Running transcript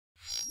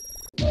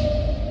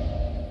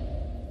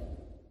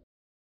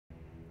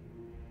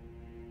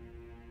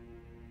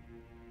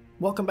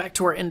Welcome back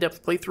to our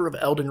in-depth playthrough of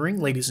Elden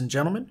Ring, ladies and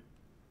gentlemen.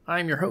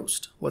 I'm your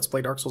host, Let's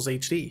Play Dark Souls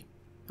HD,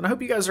 and I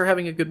hope you guys are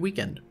having a good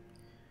weekend.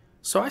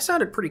 So I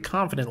sounded pretty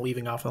confident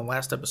leaving off in the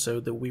last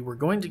episode that we were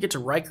going to get to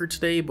Riker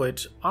today,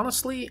 but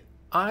honestly,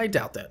 I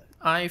doubt that.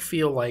 I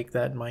feel like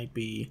that might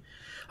be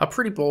a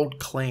pretty bold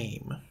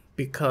claim,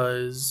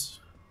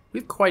 because we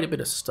have quite a bit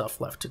of stuff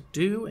left to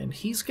do, and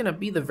he's going to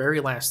be the very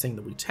last thing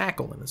that we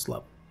tackle in this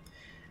level.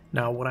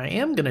 Now, what I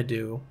am going to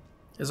do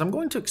is I'm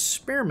going to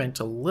experiment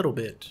a little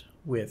bit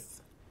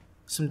with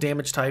some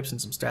damage types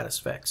and some status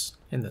effects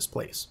in this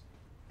place,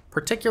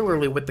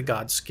 particularly with the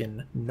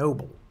Godskin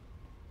Noble.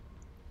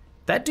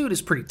 That dude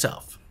is pretty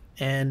tough,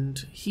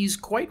 and he's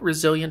quite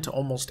resilient to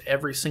almost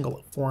every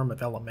single form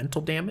of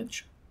elemental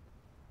damage,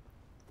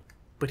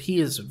 but he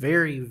is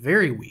very,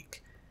 very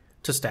weak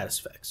to status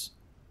effects.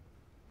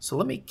 So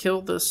let me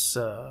kill this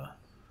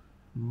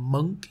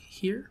monk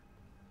here.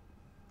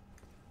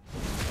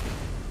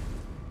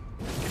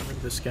 Get rid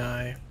of this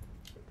guy.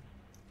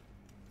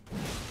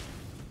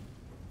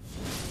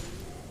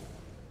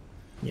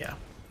 Yeah,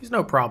 he's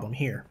no problem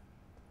here.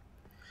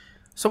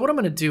 So what I'm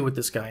going to do with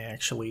this guy,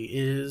 actually,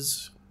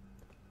 is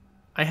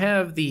I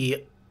have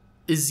the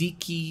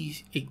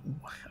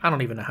I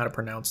don't even know how to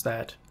pronounce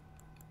that.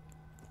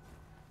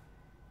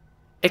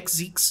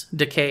 Exeek's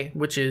Decay,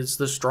 which is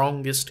the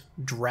strongest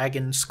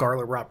dragon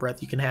Scarlet Rot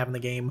Breath you can have in the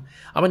game.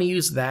 I'm going to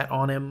use that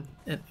on him.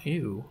 And,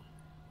 ew,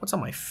 what's on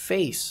my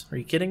face? Are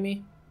you kidding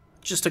me?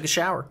 Just took a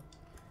shower.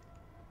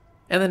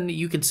 And then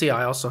you can see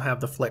I also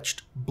have the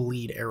fletched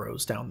bleed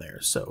arrows down there.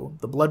 So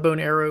the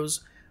bloodbone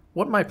arrows,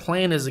 what my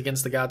plan is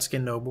against the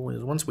Godskin Noble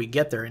is, once we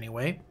get there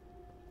anyway,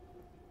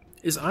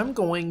 is I'm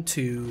going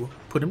to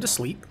put him to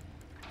sleep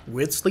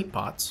with sleep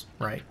pots,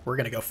 right? We're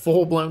going to go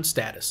full-blown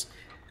status.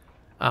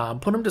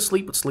 Put him to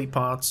sleep with sleep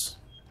pots.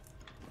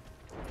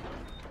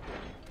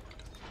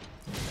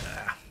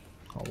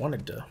 I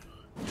wanted to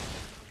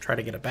try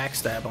to get a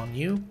backstab on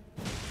you.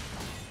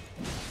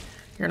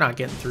 You're not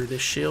getting through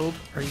this shield.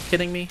 Are you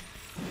kidding me?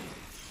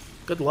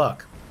 Good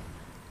luck.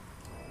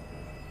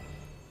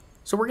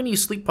 So we're going to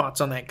use sleep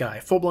pots on that guy,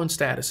 full-blown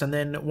status, and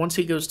then once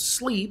he goes to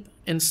sleep,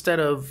 instead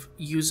of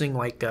using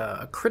like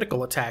a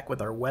critical attack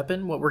with our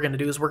weapon, what we're going to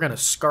do is we're going to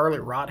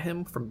Scarlet Rot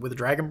him with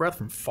Dragon Breath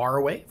from far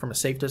away, from a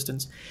safe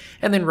distance,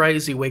 and then right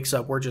as he wakes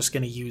up, we're just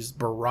going to use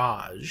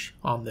Barrage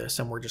on this,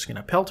 and we're just going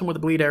to pelt him with the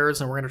bleed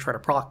arrows, and we're going to try to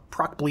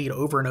proc bleed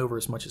over and over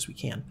as much as we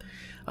can.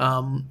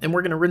 And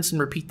we're going to rinse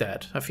and repeat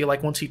that. I feel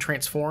like once he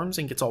transforms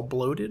and gets all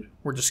bloated,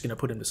 we're just going to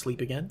put him to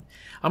sleep again.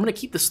 I'm going to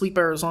keep the sleep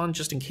arrows on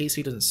just in case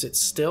he doesn't sit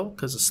still,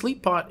 because a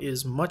sleep pot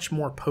is much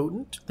more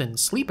potent than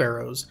sleep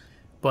arrows,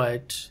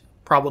 but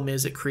problem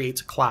is it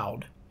creates a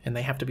cloud, and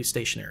they have to be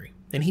stationary.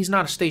 And he's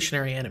not a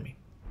stationary enemy,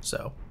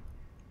 so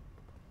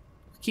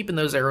keeping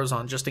those arrows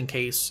on just in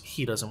case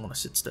he doesn't want to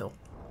sit still.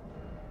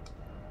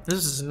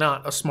 This is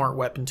not a smart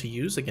weapon to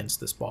use against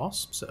this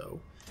boss, so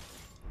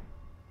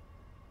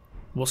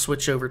we'll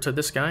switch over to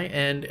this guy,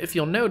 and if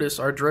you'll notice,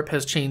 our drip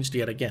has changed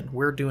yet again.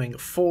 We're doing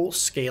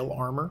full-scale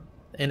armor,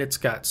 and it's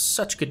got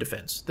such good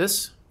defense.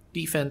 This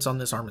defense on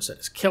this armor set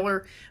is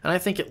killer, and I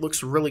think it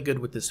looks really good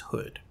with this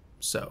hood.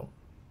 So,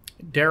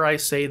 dare I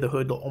say the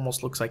hood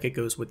almost looks like it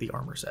goes with the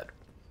armor set.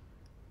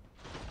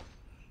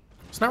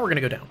 So now we're going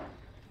to go down.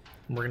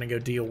 And we're going to go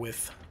deal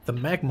with the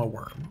Magma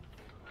Wyrm.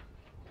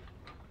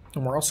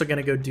 And we're also going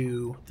to go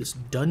do this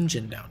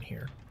dungeon down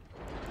here.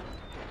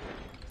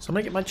 So I'm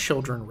going to get my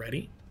children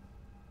ready.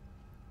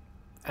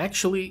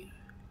 Actually,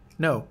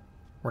 no,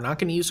 we're not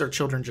going to use our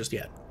children just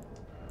yet.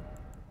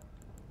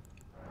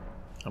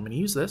 I'm going to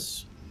use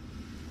this.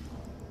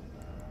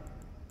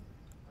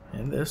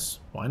 And this.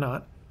 Why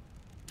not?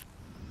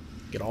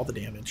 Get all the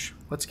damage.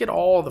 Let's get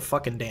all the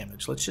fucking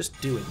damage. Let's just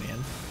do it,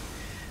 man.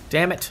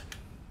 Damn it.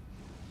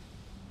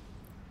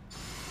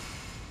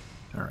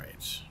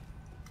 Alright.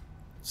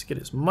 Let's get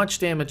as much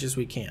damage as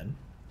we can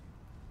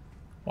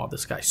while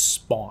this guy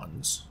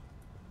spawns.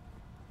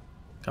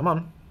 Come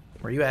on.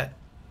 Where you at?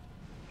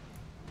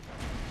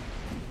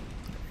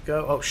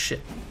 Go. Oh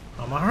shit.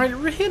 I'm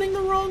already hitting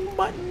the wrong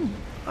button.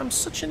 I'm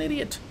such an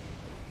idiot.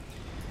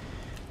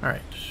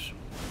 Alright.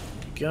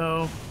 There we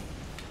go.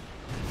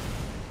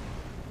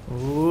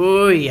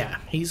 Oh yeah.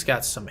 He's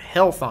got some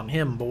health on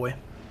him, boy.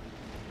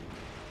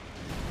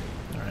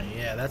 Alright,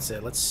 yeah, that's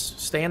it. Let's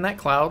stay in that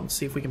cloud and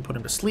see if we can put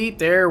him to sleep.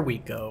 There we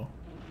go.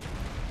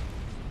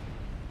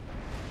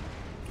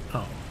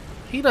 Oh.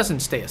 He doesn't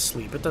stay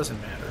asleep. It doesn't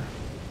matter.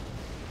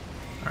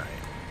 Alright.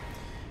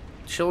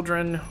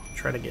 Children,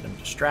 try to get him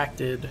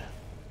distracted.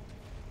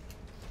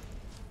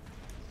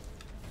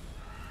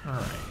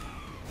 Alright.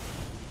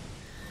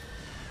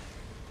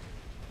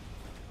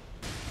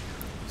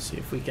 See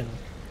if we can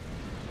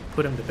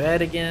put him to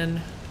bed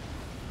again.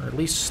 Or at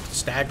least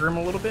stagger him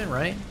a little bit,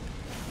 right?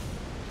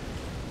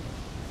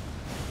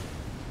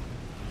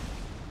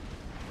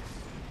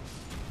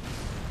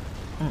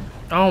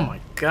 Oh my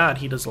god,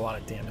 he does a lot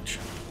of damage.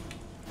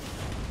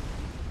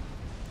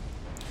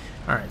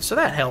 Alright, so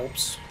that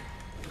helps.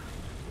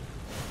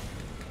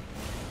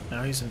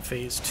 Now he's in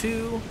phase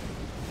 2.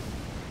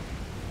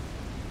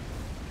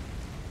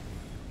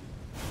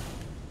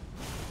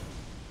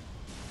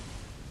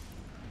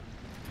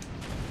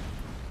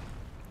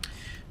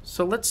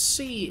 So let's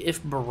see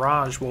if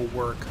barrage will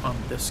work on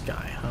this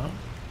guy, huh?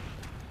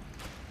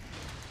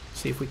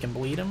 See if we can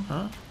bleed him,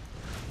 huh?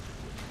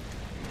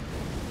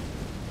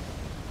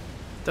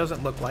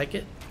 Doesn't look like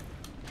it.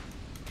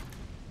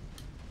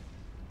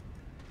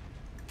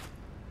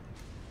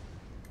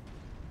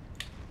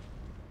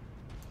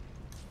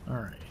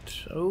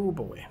 Alright, oh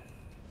boy.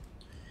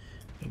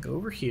 Let me go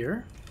over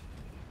here.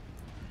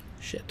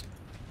 Shit.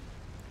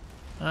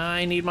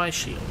 I need my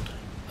shield.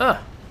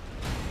 Ah!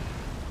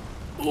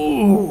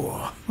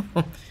 Ooh!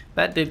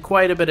 That did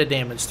quite a bit of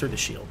damage through the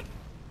shield.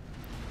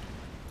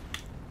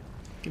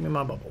 Give me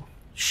my bubble.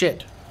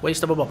 Shit.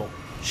 Waste of a bubble.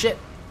 Shit!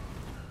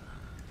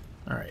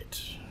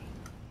 Alright.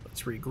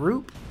 Let's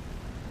regroup.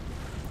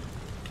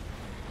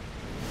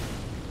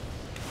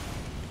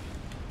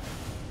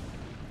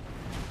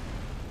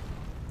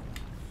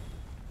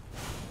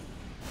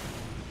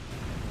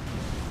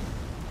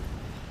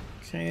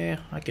 Okay,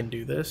 I can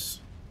do this.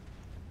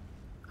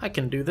 I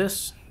can do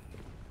this.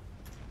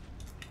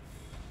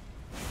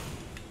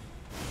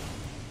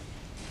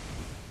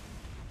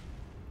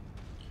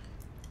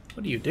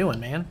 What are you doing,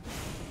 man?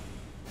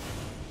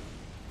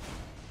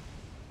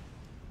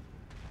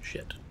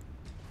 Shit.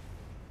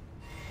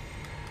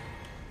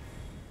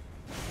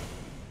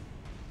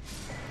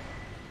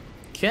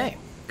 Okay,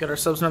 got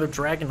ourselves another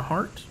dragon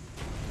heart.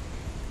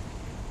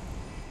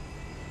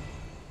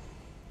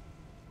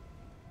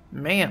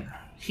 Man,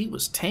 he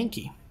was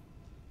tanky.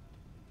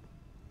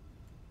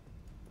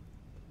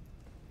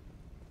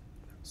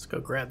 Let's go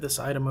grab this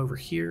item over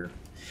here.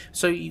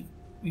 So you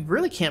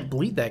really can't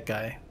bleed that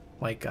guy.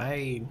 Like,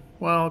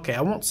 well, okay,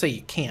 I won't say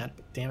you can't,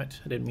 but damn it,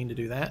 I didn't mean to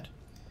do that.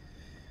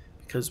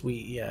 Because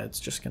yeah, it's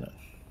just gonna...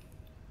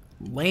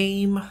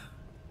 Lame.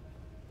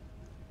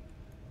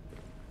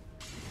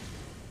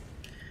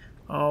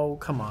 Oh,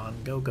 come on,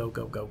 go, go,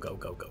 go, go, go,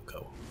 go, go,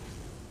 go.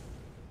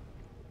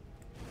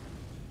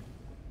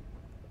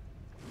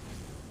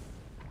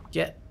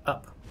 Get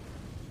up.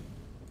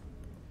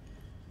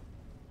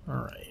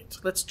 Alright,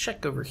 let's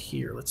check over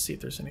here. Let's see if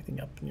there's anything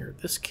up near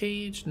this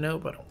cage.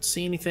 Nope, I don't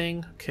see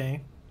anything.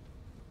 Okay.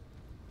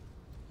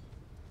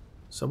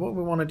 So what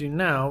we want to do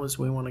now is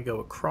we want to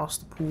go across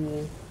the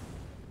pool.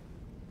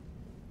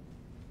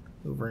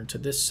 Over into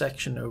this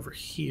section over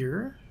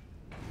here.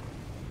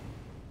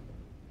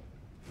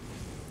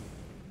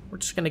 We're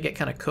just going to get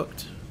kind of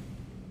cooked.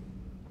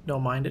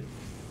 Don't mind it.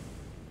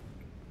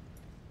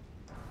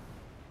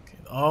 Okay.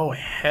 Oh,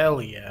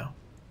 hell yeah.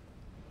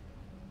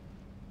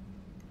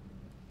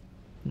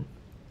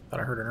 Thought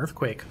I heard an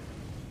earthquake.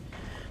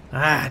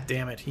 Ah,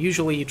 damn it.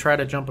 Usually you try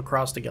to jump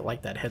across to get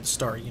like that head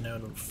start, you know,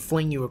 to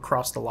fling you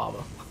across the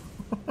lava.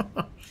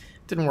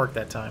 Didn't work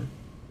that time.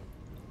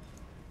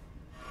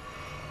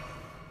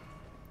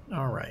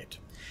 Alright.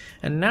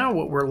 And now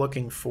what we're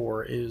looking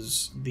for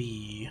is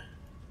the...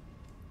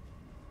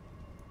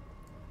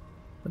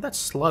 Where'd that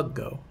slug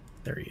go?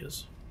 There he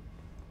is.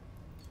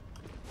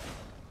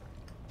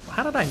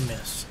 How did I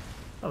miss?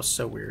 That was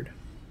so weird.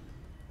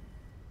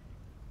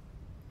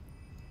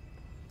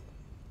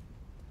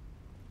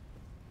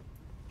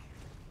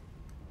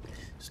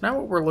 So now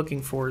what we're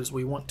looking for is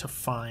we want to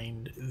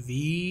find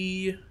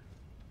the...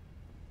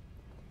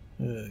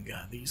 Oh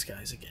god, these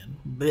guys again.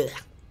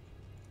 Blech.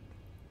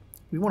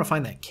 We want to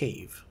find that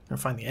cave. We're going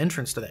to find the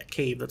entrance to that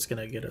cave that's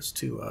going to get us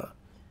to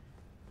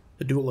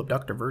the dual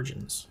abductor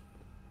virgins.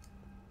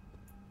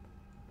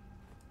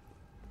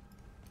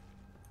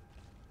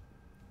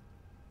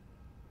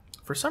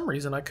 For some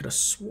reason I could have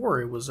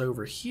swore it was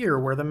over here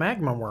where the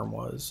Magma Wyrm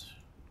was.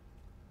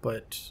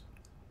 But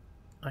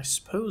I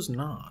suppose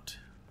not.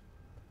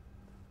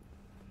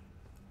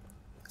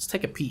 Let's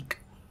take a peek.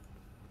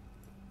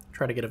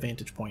 Try to get a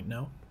vantage point,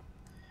 no?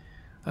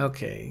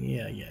 Okay,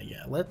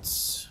 yeah.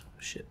 Let's...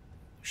 Shit.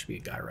 There should be a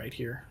guy right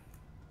here.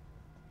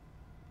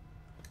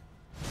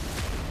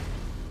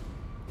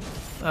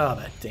 Oh,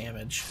 that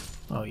damage.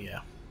 Oh,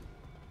 yeah.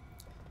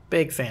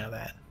 Big fan of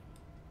that.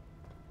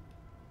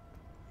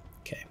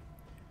 Okay.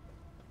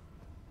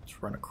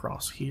 Let's run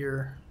across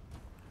here.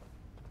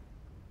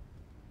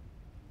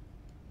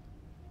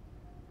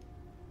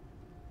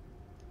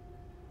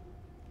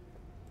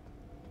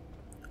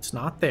 It's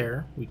not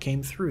there. We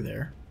came through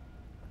there.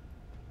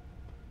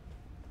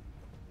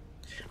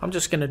 I'm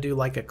just going to do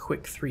like a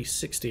quick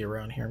 360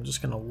 around here. I'm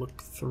just going to look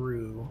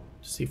through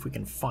to see if we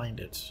can find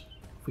it.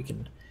 If we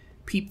can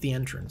peep the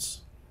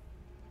entrance.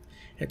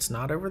 It's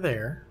not over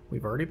there.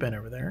 We've already been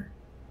over there.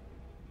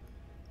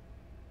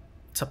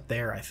 It's up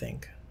there, I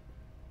think.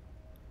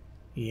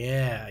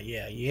 Yeah.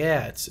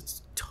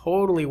 It's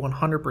totally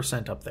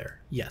 100% up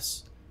there.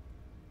 Yes.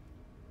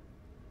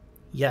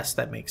 Yes,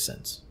 that makes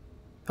sense.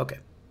 Okay.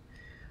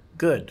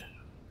 Good.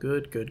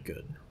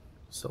 Good.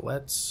 So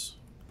let's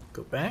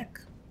go back.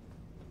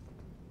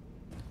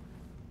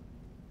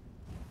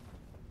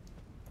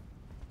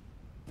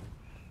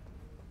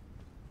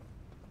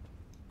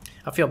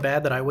 I feel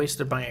bad that I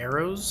wasted my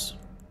arrows,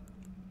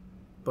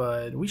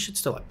 but we should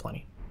still have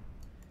plenty.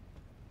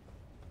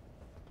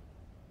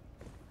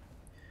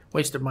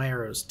 Wasted my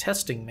arrows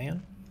testing,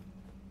 man.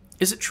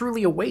 Is it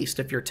truly a waste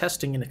if you're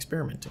testing and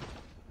experimenting?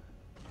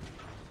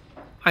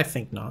 I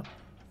think not.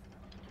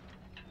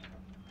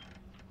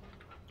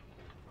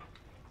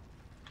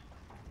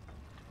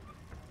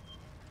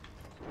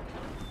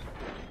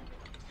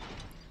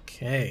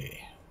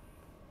 Okay.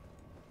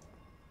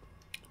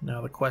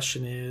 Now the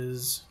question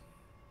is,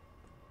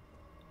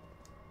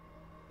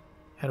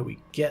 how do we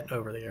get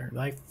over there?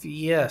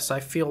 Yes,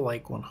 I feel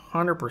like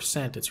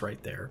 100% it's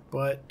right there,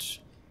 but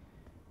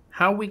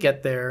how we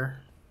get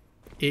there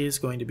is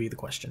going to be the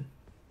question.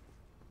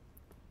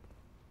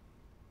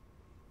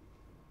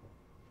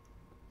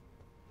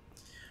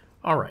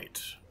 All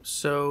right,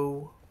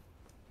 so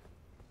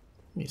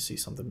let me see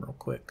something real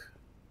quick.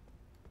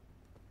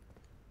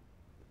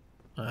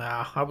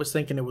 I was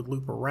thinking it would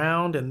loop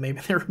around and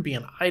maybe there would be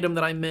an item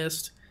that I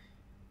missed.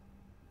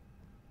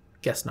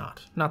 Guess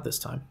not. Not this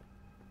time.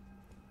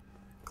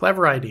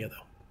 Clever idea, though.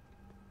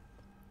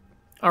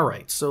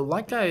 Alright, so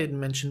like I had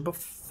mentioned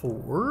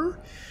before,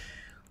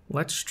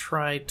 let's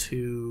try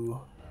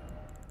to...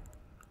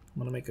 I'm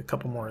going to make a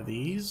couple more of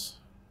these.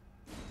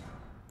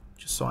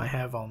 Just so I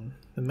have on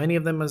as many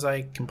of them as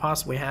I can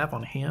possibly have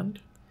on hand.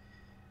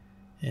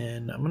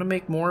 And I'm going to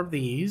make more of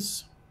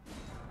these.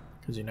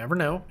 Because you never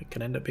know. It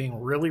could end up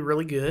being really,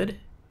 really good.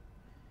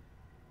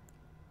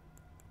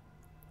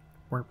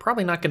 We're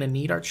probably not going to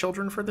need our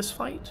children for this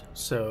fight,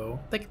 so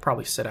they could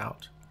probably sit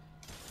out.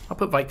 I'll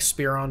put Vike's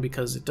Spear on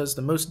because it does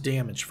the most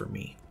damage for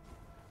me.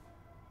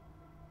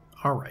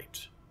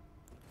 Alright.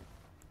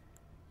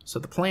 So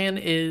the plan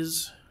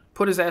is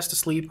put his ass to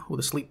sleep with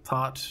a sleep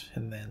pot,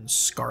 and then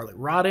Scarlet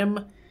Rot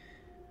him,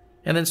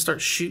 and then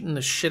start shooting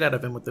the shit out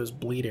of him with those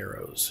bleed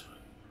arrows.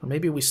 Or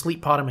maybe we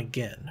sleep pot him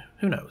again.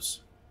 Who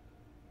knows?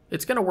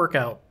 It's going to work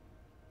out,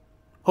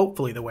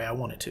 hopefully, the way I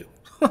want it to.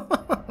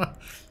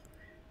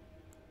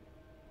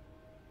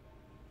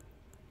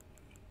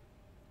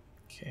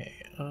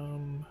 Okay,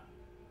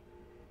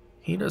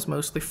 he does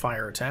mostly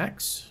fire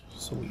attacks,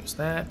 so we use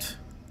that.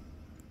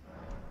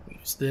 We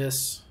use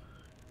this.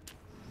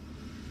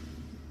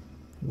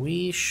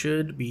 We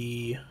should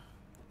be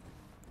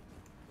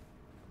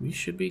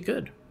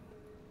good.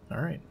 All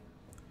right.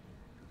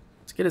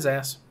 Let's get his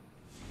ass.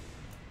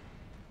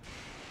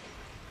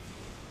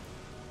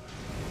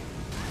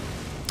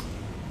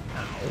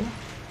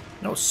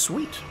 Oh,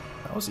 sweet.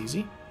 That was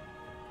easy.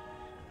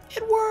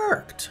 It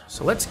worked!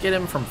 So let's get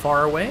him from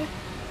far away.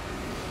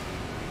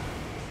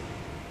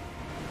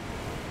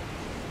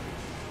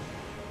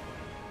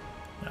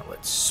 Now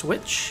let's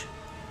switch.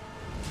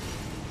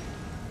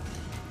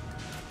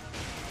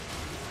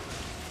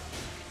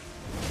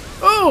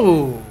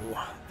 Oh!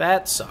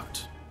 That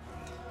sucked.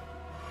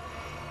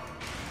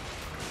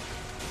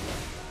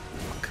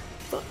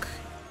 Fuck.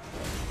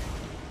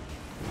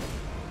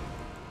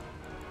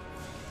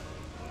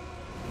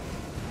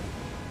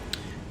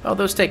 Oh,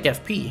 those take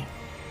FP.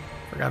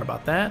 Forgot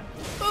about that.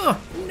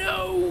 Oh,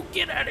 no!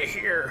 Get out of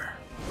here!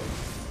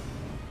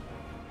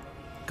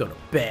 Go to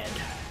bed.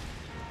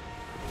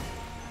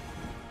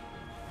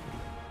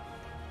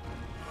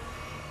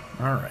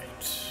 Alright.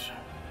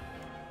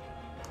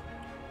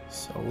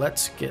 So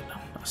let's get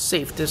a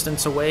safe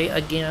distance away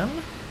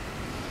again.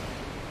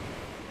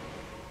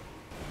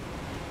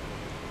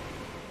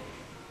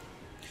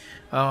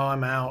 Oh,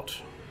 I'm out.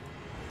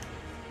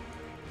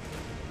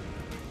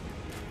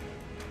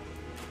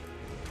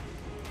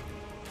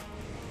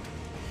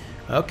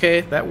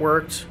 Okay, that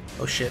worked.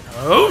 Oh shit.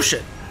 Oh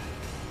shit!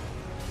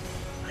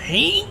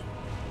 Hey!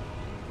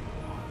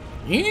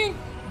 Yee!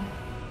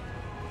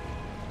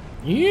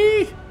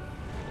 Yee!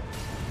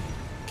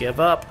 Give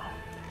up.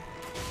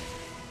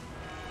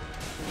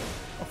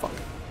 Oh fuck.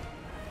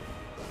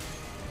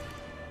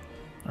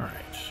 Alright.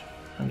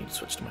 I need to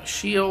switch to my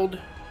shield.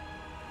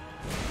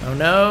 Oh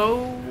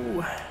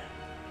no!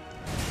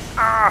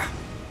 Ah!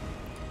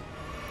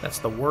 That's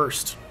the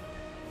worst.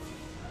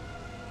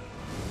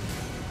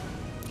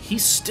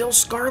 He's still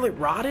Scarlet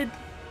Rotted?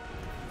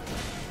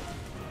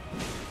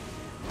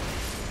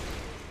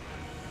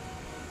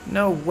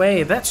 No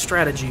way, that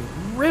strategy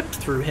ripped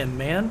through him,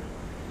 man.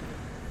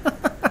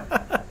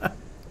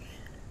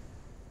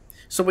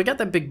 So we got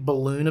that big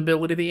balloon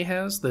ability that he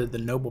has, the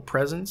Noble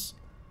Presence.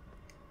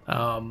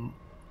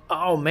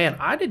 Oh man,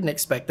 I didn't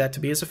expect that to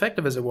be as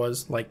effective as it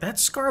was. Like,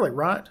 that's Scarlet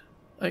Rot.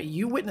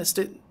 You witnessed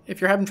it. If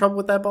you're having trouble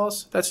with that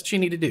boss, that's what you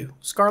need to do.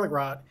 Scarlet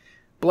Rot,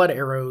 Blood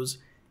Arrows,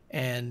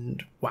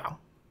 and wow.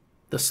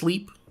 The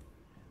sleep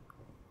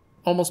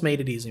almost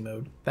made it easy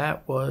mode.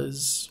 That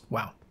was...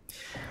 wow.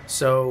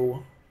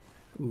 So...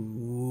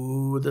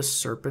 ooh, the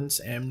Serpent's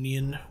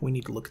Amnion. We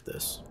need to look at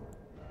this.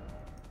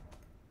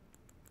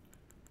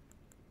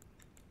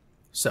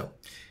 So,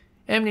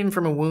 Amnion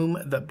from a womb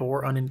that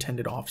bore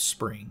unintended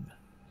offspring.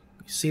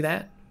 You see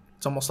that?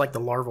 It's almost like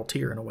the larval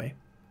tear in a way.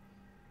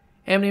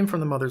 Amnion from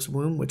the mother's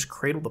womb, which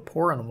cradled the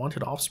poor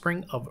unwanted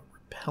offspring of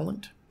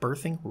repellent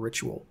birthing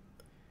ritual.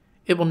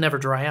 It will never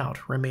dry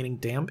out, remaining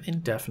damp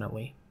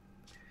indefinitely.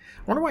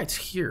 I wonder why it's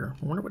here.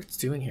 I wonder what it's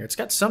doing here. It's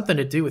got something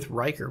to do with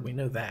Riker, we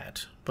know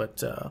that.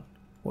 But,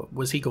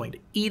 Was he going to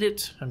eat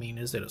it? I mean,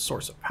 is it a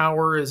source of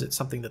power? Is it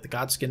something that the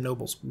Godskin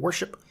nobles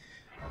worship?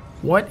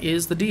 What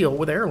is the deal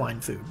with airline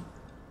food?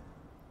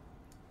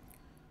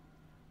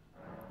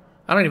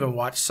 I don't even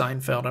watch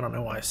Seinfeld. I don't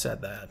know why I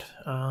said that.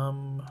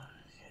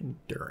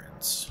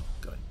 Endurance.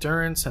 Go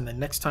endurance, and then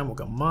next time we'll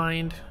go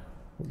mind.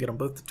 We'll get them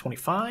both to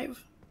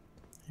 25,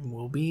 and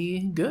we'll be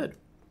good.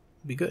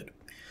 Be good.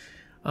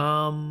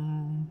 I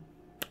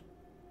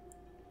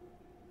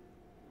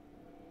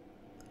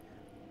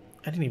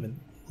didn't even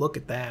look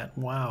at that.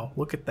 Wow,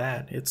 look at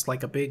that. It's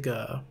like a big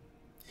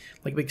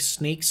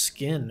snake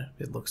skin,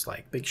 it looks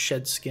like. Big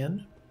shed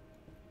skin.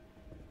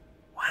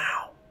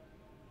 Wow.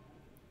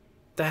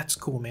 That's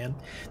cool, man.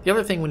 The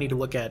other thing we need to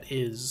look at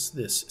is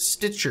this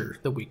Stitcher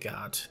that we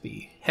got,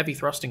 the heavy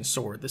thrusting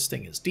sword. This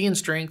thing is D in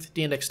strength,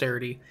 D in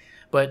dexterity,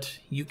 but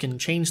you can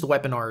change the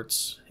weapon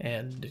arts,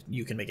 and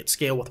you can make it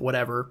scale with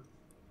whatever.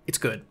 It's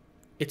good.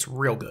 It's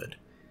real good.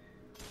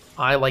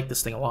 I like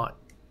this thing a lot.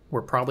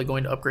 We're probably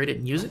going to upgrade it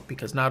and use it,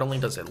 because not only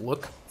does it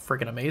look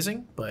freaking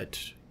amazing, but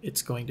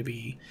it's going to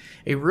be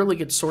a really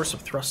good source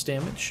of thrust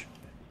damage.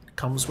 It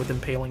comes with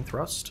impaling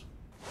thrust.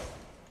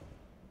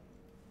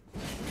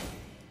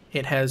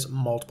 It has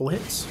multiple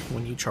hits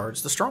when you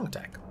charge the strong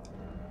attack.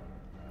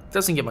 It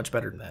doesn't get much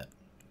better than that.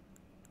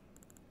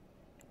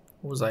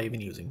 What was I even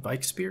using?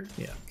 Vike Spear?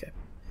 Yeah, okay.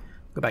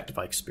 Go back to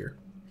Vike Spear.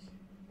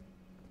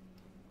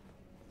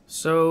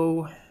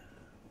 So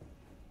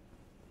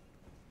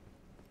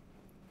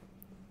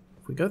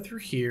if we go through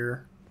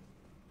here,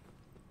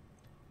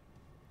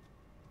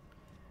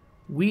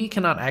 we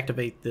cannot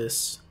activate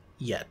this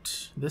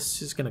yet.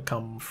 This is going to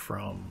come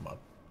from,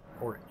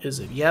 or is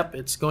it? Yep,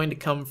 it's going to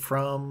come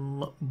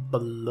from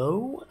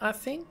below, I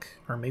think,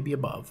 or maybe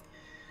above.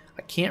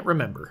 I can't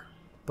remember,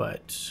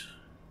 but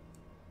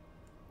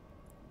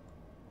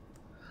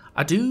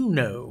I do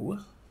know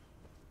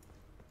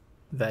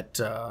that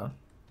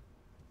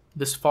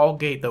this fall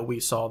gate that we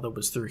saw that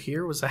was through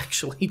here was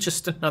actually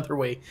just another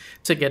way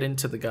to get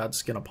into the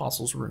Godskin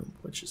Apostles' room,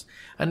 which is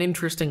an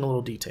interesting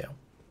little detail.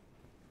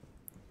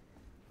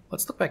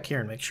 Let's look back here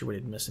and make sure we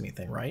didn't miss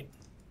anything, right?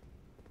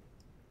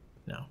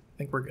 No, I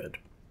think we're good.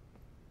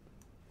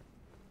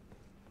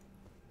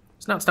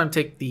 So now it's time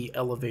to take the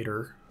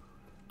elevator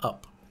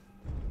up.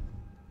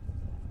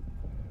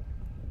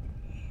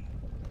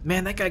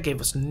 Man, that guy gave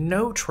us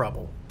no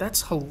trouble.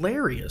 That's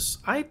hilarious.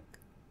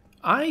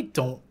 I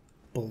don't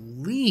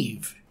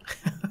believe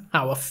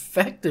how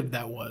effective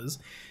that was.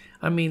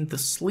 I mean, the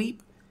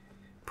sleep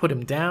put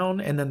him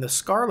down, and then the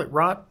Scarlet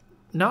Rot,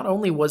 not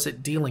only was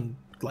it dealing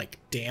like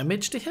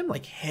damage to him,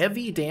 like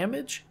heavy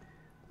damage,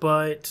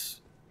 but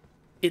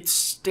it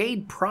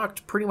stayed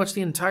procced pretty much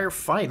the entire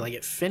fight. Like,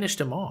 it finished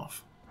him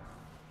off.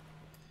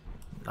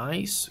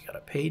 Nice. We got a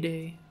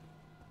payday.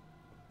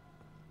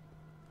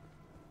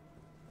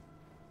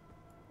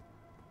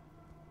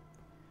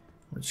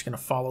 We're just going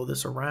to follow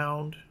this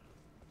around.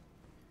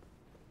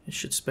 It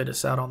should spit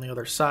us out on the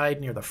other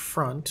side near the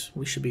front.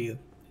 We should be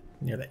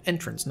near the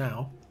entrance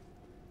now.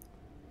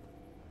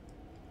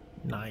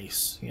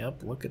 Nice.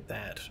 Yep, look at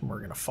that. We're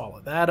going to follow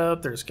that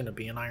up. There's going to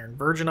be an Iron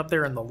Virgin up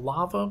there in the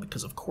lava,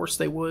 because of course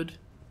they would.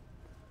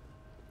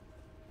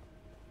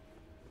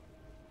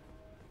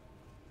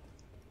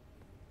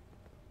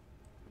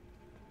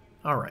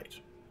 All right.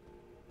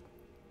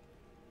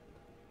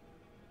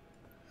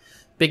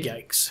 Big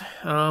yikes.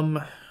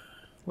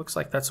 Looks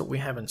like that's what we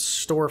have in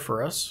store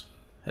for us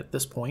at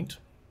this point.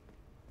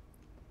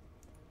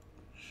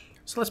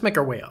 So let's make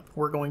our way up.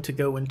 We're going to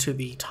go into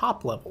the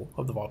top level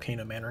of the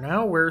Volcano Manor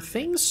now, where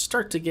things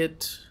start to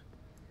get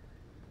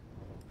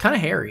kind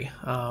of hairy.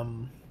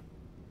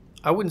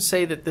 I wouldn't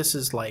say that this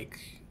is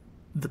like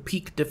the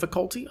peak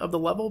difficulty of the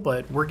level,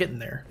 but we're getting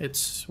there.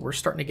 We're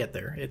starting to get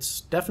there.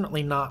 It's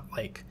definitely not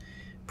like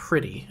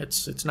pretty.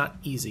 It's not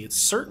easy. It's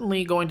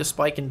certainly going to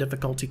spike in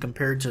difficulty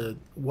compared to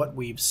what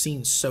we've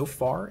seen so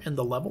far in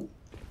the level.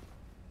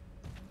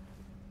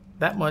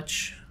 That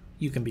much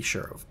you can be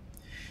sure of.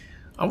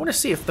 I want to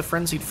see if the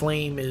Frenzied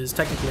Flame is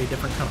technically a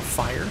different kind of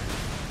fire.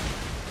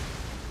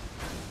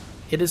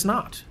 It is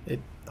not. The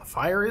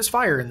fire is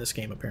fire in this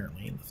game,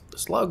 apparently, and the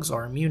slugs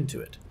are immune to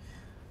it.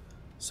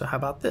 So how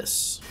about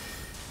this?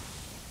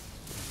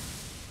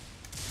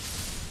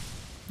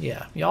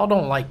 Yeah, y'all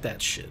don't like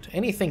that shit.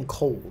 Anything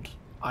cold.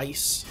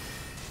 Ice.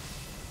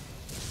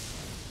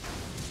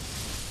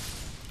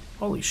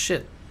 Holy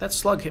shit, that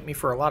slug hit me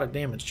for a lot of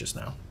damage just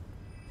now.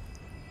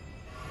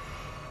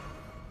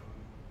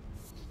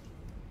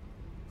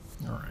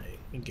 Alright,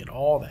 we get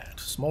all that.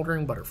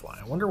 Smoldering butterfly.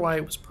 I wonder why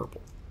it was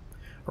purple.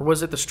 Or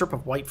was it the strip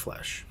of white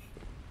flesh?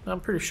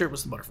 I'm pretty sure it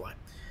was the butterfly.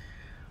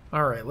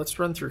 Alright, let's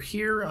run through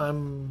here.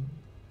 I'm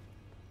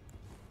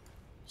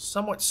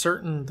somewhat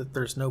certain that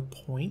there's no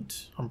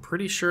point. I'm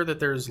pretty sure that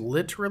there's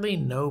literally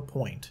no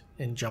point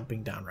in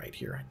jumping down right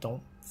here. I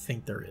don't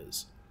think there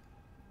is.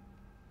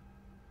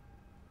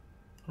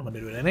 I'm going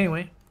to do it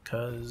anyway,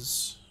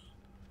 because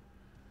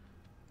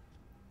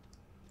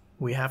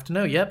we have to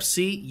know. Yep,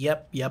 see,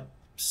 yep,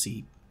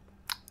 see.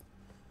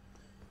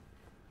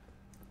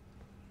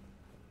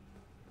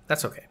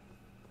 That's okay.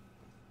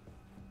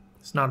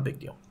 It's not a big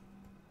deal.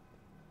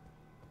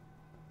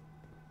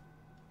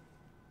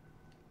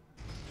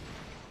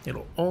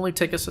 It'll only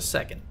take us a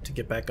second to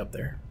get back up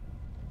there.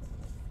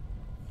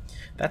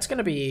 That's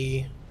gonna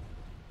be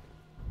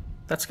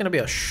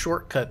a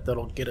shortcut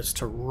that'll get us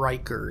to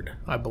Reichard,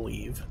 I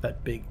believe.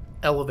 That big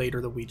elevator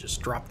that we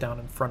just dropped down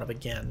in front of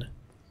again.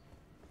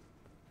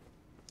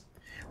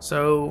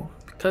 So,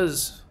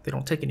 because they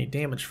don't take any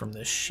damage from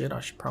this shit, I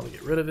should probably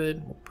get rid of it.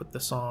 We'll put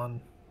this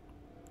on.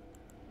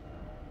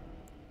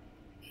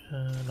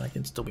 And I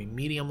can still be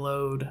medium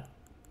load.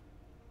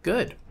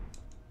 Good.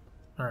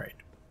 Alright.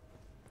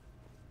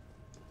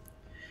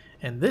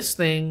 And this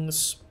thing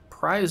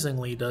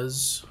surprisingly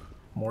does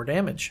more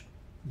damage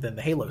than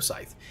the Halo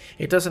Scythe.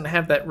 It doesn't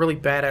have that really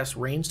badass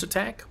ranged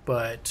attack,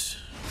 but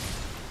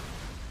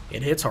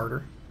it hits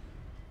harder.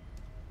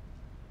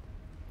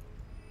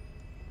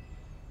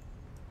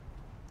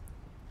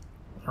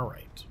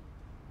 Alright.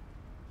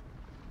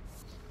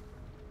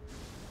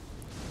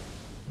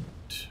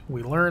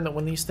 We learn that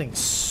when these things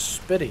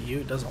spit at you,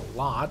 it does a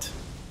lot.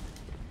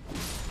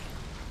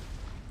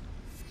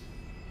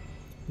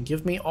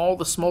 Give me all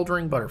the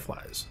smoldering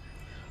butterflies.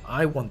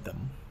 I want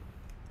them.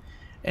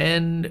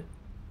 And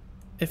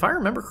if I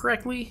remember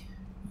correctly,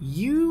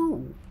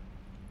 you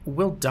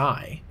will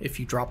die if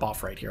you drop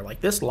off right here. Like,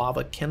 this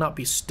lava cannot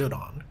be stood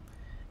on,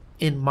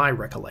 in my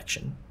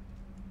recollection.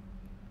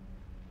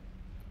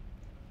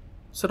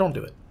 So don't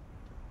do it.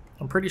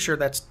 I'm pretty sure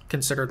that's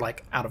considered,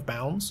 like, out of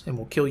bounds and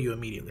will kill you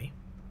immediately.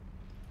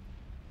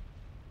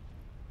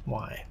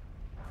 Why?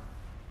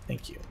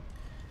 Thank you.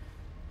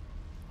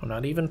 I'm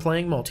not even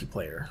playing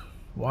multiplayer.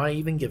 Why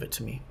even give it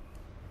to me?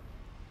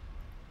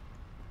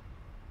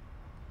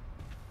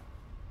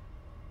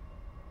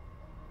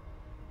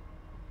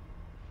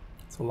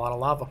 It's a lot of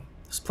lava.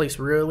 This place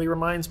really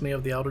reminds me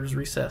of the Elder's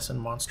Recess in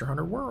Monster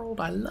Hunter World.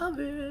 I love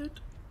it.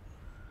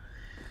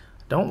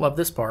 Don't love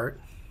this part.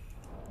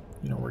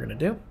 You know what we're gonna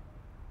do?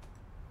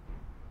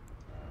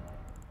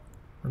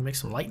 We're gonna make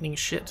some lightning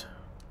shit.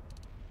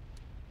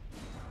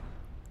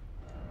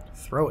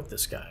 Throw at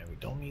this guy. We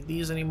don't need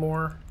these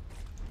anymore.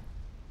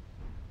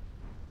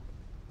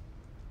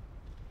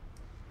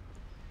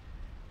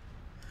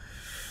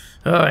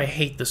 Oh, I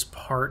hate this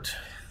part.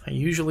 I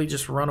usually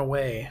just run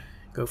away,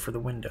 go for the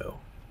window.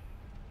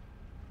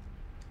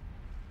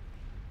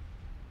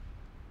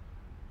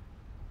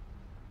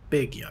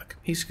 Big yuck.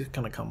 He's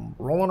gonna come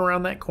rolling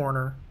around that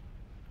corner.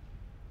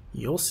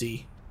 You'll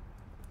see.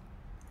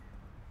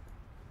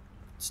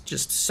 It's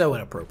just so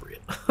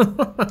inappropriate.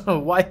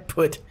 Why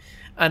put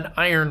an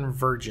Iron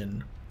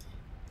Virgin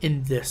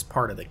in this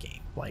part of the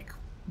game? Like,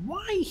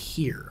 why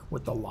here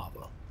with the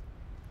lava?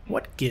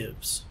 What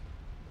gives?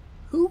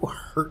 Who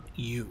hurt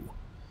you?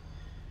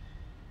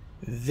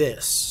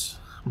 This,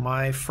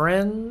 my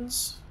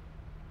friends,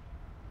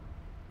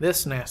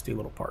 this nasty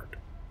little part.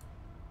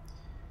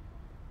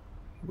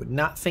 You would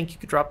not think you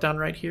could drop down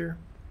right here,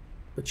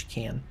 but you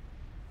can.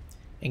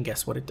 And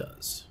guess what it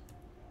does?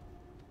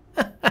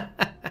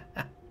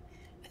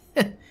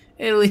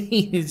 It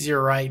leads you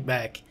right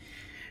back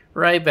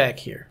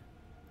here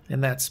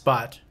in that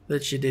spot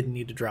that you didn't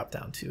need to drop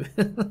down to.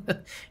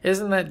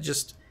 Isn't that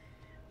just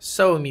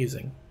so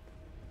amusing?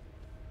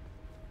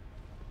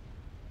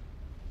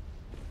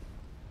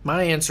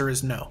 My answer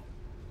is no.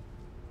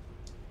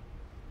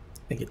 I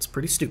think it's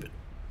pretty stupid.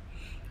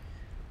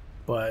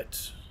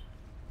 But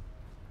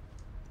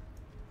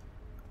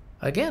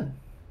again,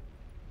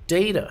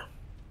 data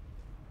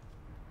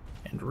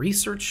and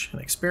research and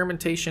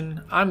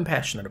experimentation, I'm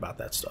passionate about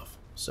that stuff.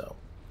 So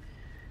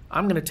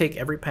I'm going to take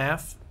every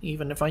path,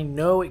 even if I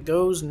know it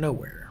goes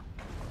nowhere.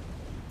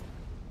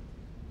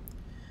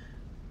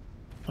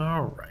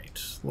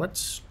 Alright,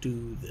 let's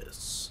do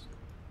this.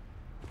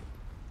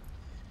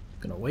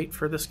 Gonna wait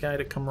for this guy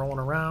to come rolling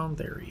around.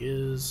 There he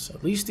is.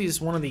 At least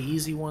he's one of the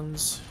easy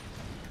ones.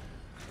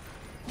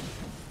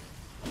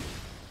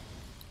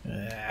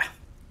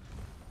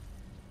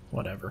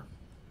 Whatever.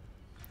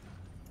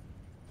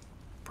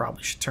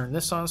 Probably should turn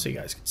this on so you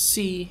guys can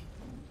see.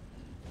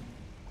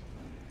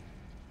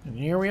 And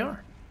here we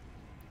are.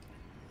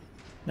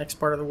 Next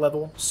part of the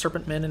level,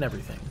 serpent men and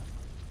everything.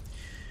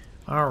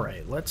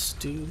 Alright, let's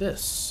do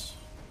this.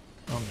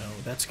 Oh no,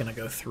 that's gonna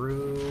go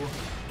through.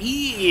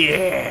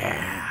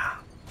 Yeah!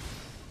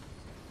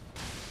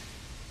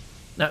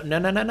 No, no,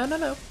 no, no, no, no,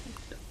 no.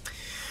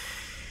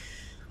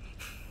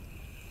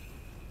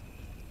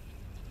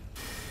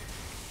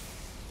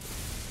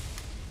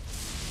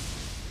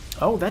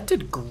 Oh, that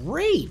did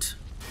great!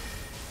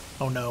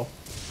 Oh no.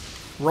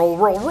 Roll,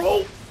 roll,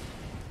 roll!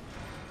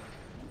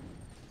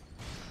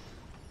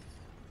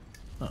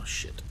 Oh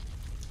shit.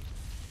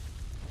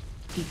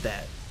 Eat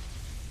that.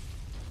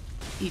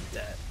 Eat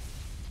that.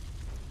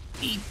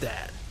 Eat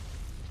that.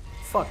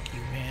 Fuck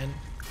you, man.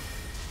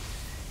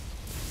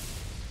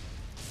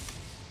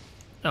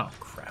 Oh,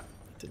 crap.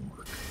 That didn't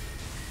work.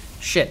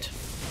 Shit.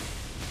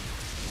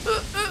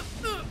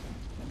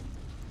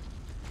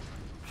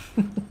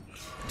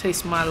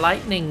 Taste my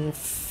lightning,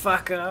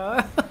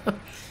 fucker. I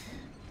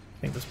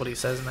think that's what he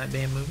says in that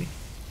damn movie.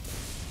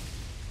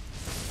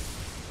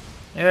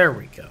 There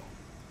we go.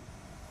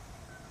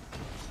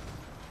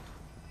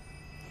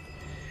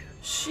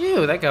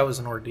 Phew, that guy was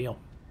an ordeal.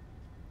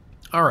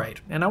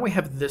 Alright, and now we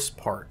have this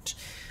part.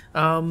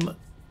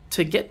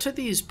 To get to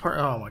these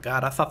oh my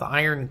god, I thought the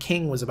Iron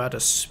King was about to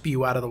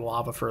spew out of the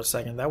lava for a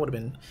second. That would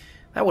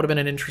have been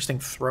an interesting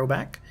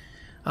throwback.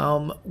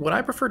 What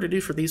I prefer to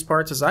do for these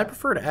parts is I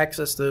prefer to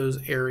access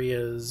those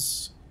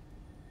areas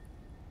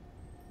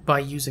by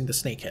using the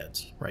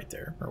snakeheads right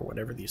there, or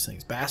whatever these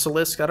things.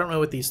 Basilisk, I don't know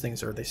what these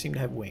things are. They seem to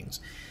have wings.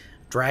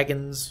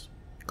 Dragons,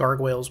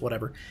 gargoyles,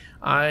 whatever.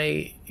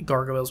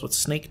 Gargoyles with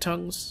snake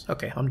tongues.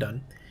 Okay, I'm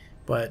done.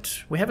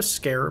 But we have a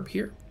scarab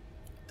here.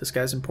 This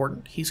guy's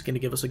important. He's going to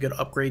give us a good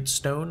upgrade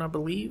stone, I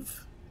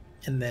believe.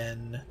 And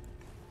then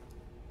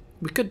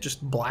we could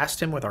just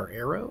blast him with our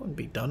arrow and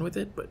be done with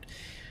it, but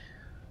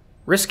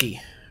risky.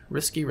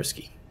 Risky,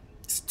 risky.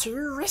 It's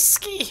too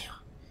risky.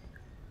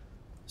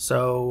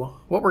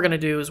 So what we're going to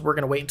do is we're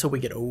going to wait until we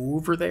get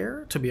over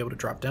there to be able to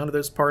drop down to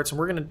those parts, and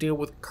we're going to deal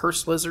with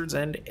cursed lizards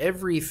and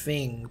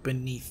everything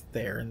beneath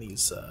there in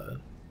these,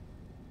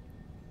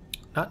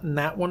 not in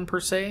that one per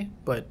se,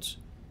 but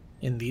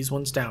in these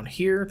ones down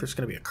here. There's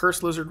going to be a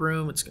cursed lizard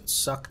room. It's going to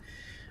suck,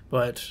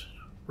 but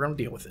we're going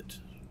to deal with it.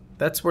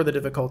 That's where the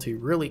difficulty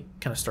really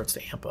kind of starts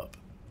to amp up.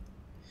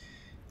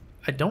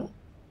 I don't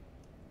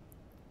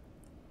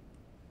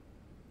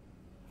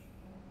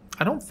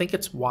think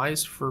it's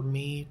wise for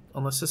me,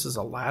 unless this is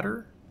a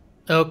ladder.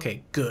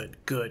 Okay, good,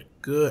 good,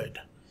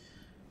 good.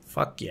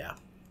 Fuck yeah.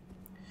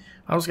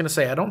 I was going to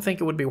say, I don't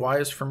think it would be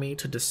wise for me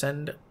to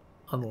descend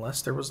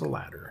unless there was a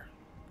ladder.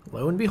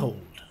 Lo and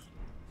behold.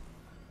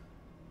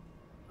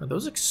 Are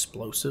those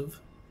explosive?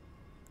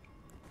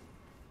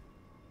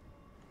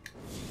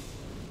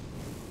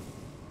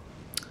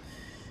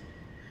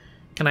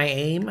 Can I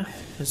aim?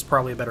 Is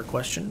probably a better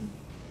question.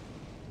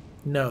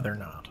 No, they're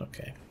not.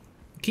 Okay.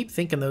 I keep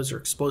thinking those are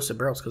explosive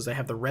barrels because they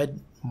have the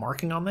red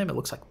marking on them. It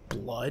looks like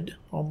blood,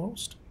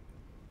 almost.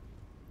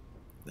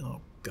 Oh,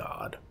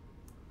 God.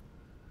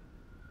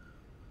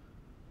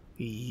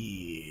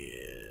 Yeah.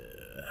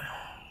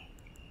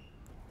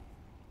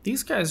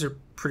 These guys are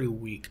pretty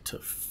weak to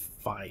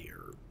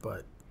fire,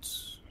 but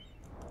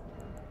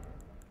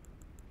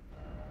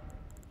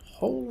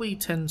holy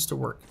tends to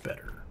work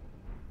better.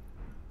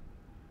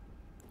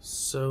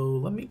 So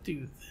let me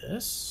do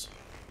this.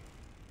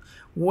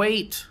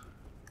 Wait!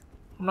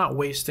 I'm not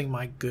wasting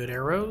my good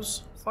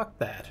arrows. Fuck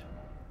that.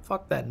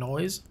 Fuck that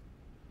noise.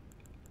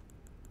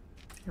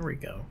 Here we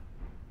go.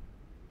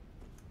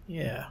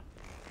 Yeah.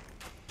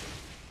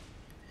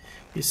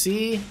 You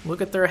see?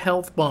 Look at their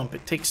health bump.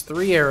 It takes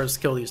 3 arrows to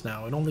kill these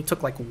now. It only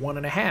took like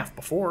 1.5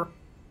 before.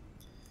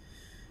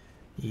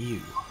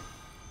 You.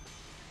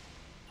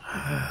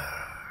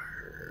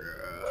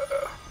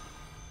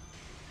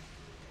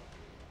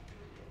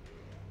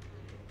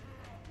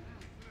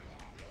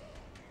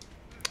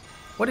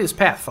 What is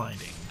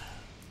pathfinding,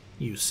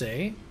 you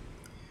say?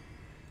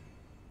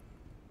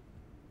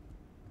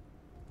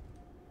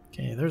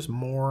 Okay, there's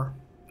more.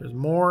 There's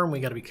more, and we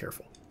gotta be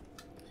careful.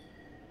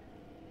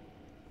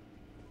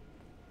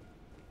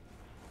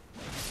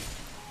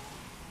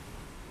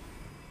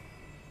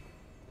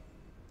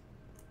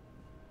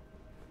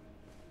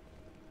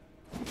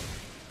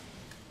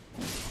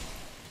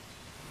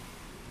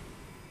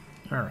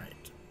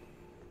 Alright.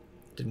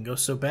 Didn't go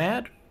so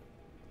bad.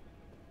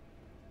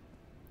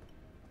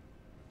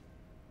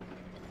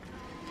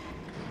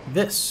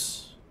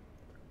 This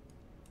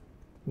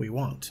we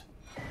want.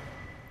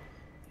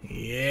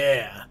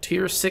 Yeah,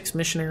 tier 6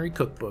 missionary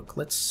cookbook.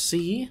 Let's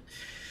see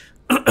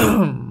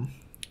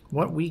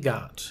what we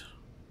got.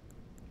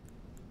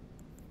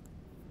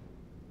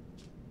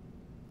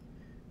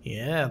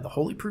 Yeah, the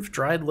holy proof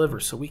dried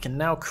liver. So we can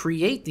now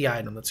create the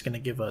item that's going to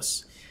give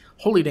us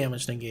holy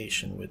damage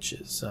negation, which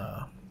is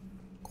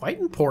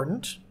quite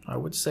important. I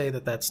would say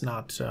that that's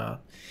not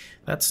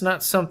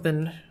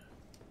something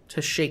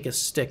to shake a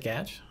stick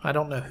at. I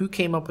don't know who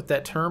came up with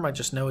that term. I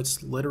just know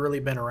it's literally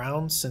been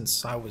around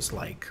since I was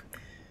like,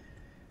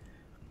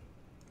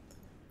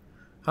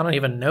 I don't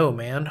even know,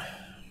 man.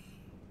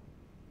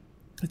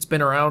 It's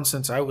been around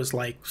since I was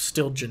like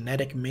still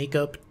genetic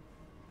makeup,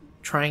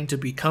 trying to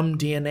become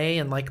DNA,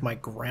 and like my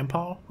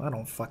grandpa. I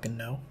don't fucking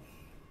know.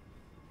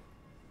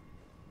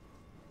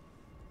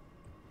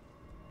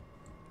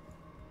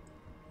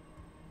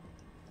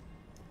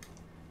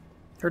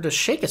 Or to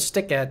shake a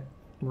stick at,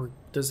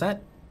 does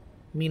that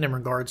mean in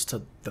regards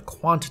to the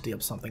quantity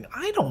of something?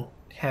 I don't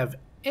have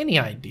any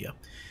idea.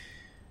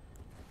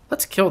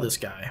 Let's kill this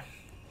guy.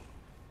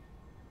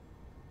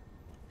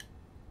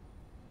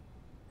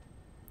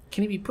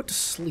 Can he be put to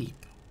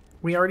sleep?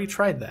 We already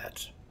tried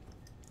that.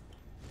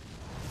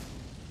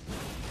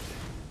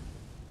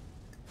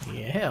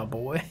 Yeah,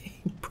 boy.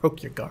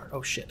 Broke your guard.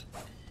 Oh, shit.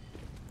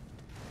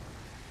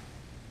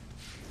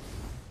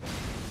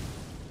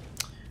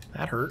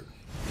 That hurt.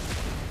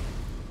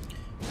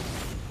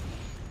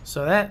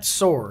 So that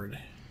sword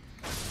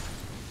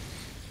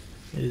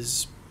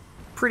is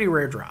pretty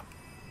rare drop.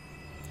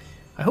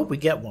 I hope we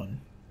get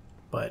one,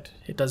 but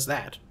it does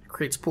that. It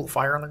creates a pool of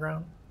fire on the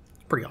ground.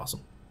 It's pretty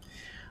awesome.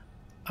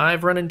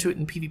 I've run into it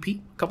in PvP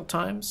a couple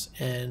times,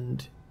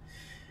 and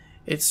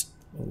it's...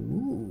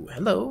 Ooh,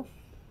 hello.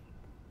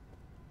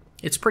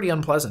 It's pretty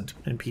unpleasant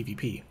in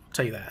PvP, I'll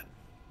tell you that.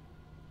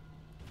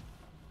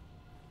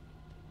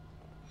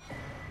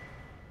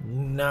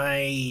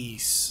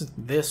 Nice.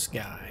 This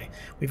guy.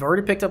 We've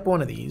already picked up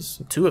one of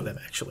these. 2 of them,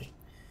 actually.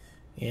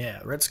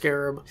 Yeah, Red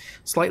Scarab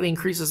slightly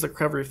increases the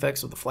recovery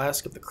effects of the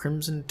Flask of the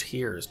Crimson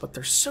Tears, but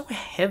they're so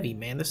heavy,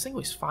 man. This thing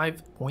weighs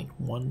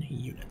 5.1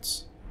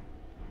 units.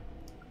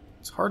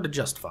 It's hard to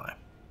justify.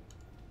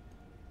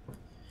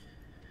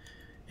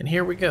 And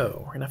here we go.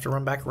 We're going to have to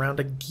run back around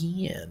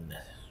again.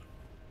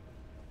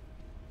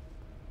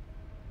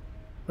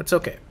 But it's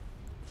okay.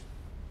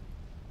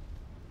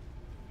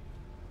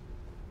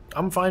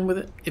 I'm fine with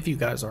it, if you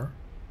guys are.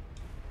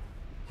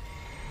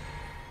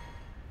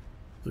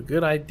 It's a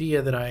good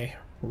idea that I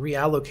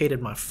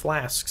reallocated my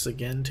flasks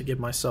again to give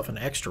myself an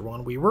extra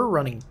one. We were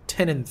running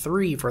 10 and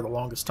 3 for the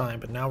longest time,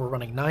 but now we're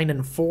running 9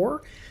 and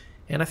 4,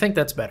 and I think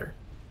that's better.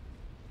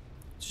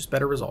 It's just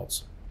better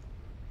results.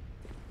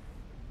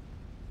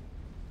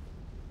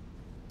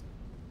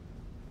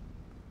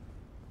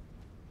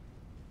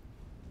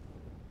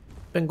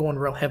 Been going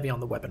real heavy on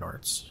the weapon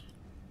arts.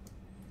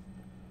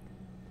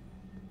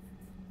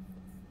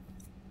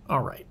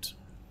 Alright.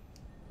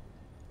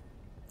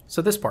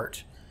 So this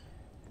part.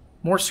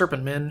 More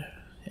serpent men,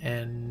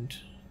 and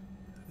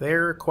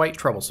they're quite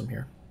troublesome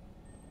here.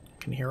 You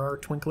can hear our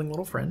twinkling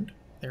little friend.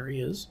 There he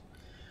is.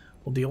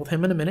 We'll deal with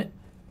him in a minute.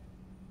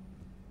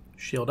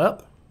 Shield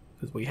up,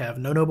 because we have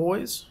no-no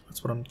boys.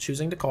 That's what I'm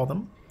choosing to call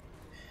them.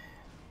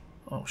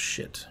 Oh,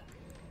 shit.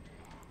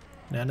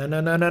 No, no,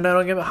 no, no, no,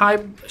 no, give it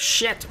high.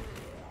 Shit!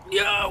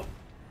 Yo!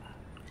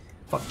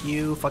 Fuck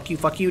you, fuck you,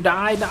 fuck you,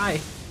 die, die!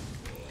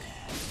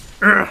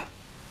 Ugh.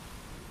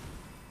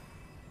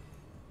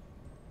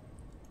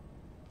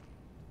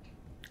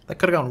 That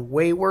could have gone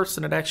way worse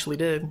than it actually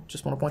did.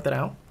 Just want to point that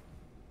out.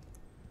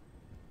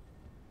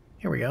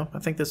 Here we go. I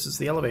think this is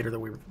the elevator that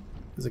we were...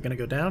 Is it going to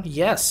go down?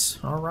 Yes!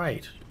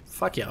 Alright.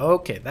 Fuck yeah.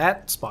 Okay,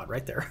 that spot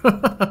right there.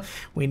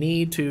 We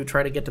need to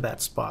try to get to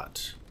that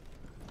spot.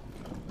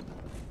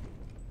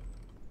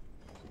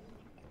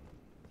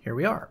 Here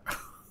we are.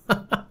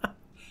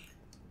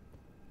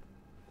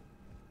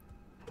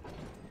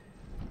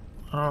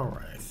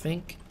 Alright, I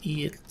think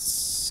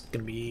it's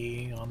going to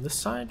be on this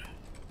side.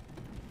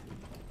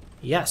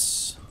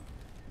 Yes.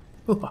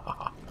 What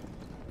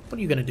are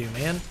you gonna do,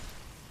 man? Get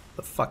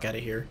the fuck out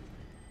of here.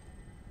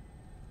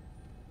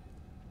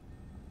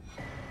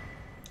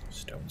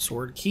 Stone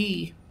sword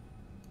key.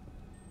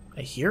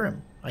 I hear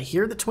him. I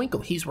hear the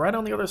twinkle. He's right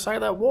on the other side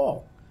of that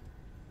wall.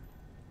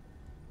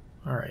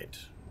 Alright.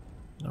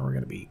 Now we're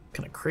gonna be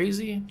kind of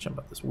crazy. Jump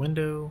out this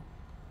window.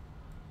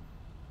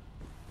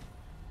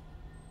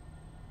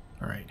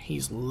 Alright,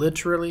 he's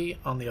literally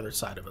on the other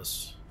side of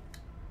us.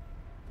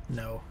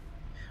 No.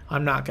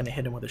 I'm not going to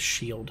hit him with a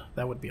shield.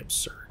 That would be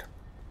absurd.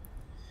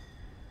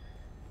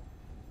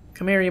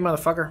 Come here, you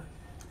motherfucker.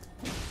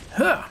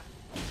 Huh.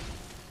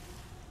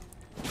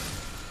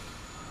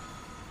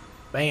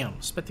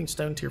 Bam. Smithing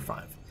stone tier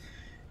 5.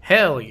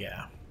 Hell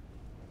yeah.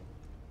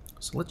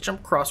 So let's jump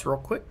across real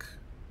quick.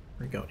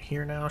 We're going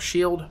here now.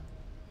 Shield.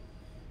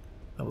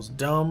 That was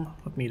dumb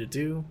of me to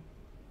do.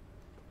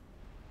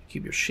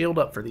 Keep your shield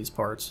up for these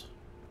parts.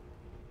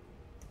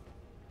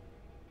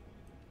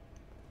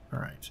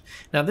 Alright.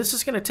 Now this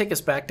is going to take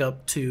us back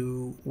up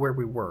to where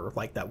we were,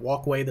 like that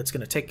walkway that's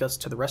going to take us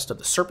to the rest of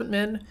the serpent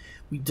men.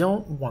 We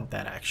don't want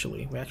that,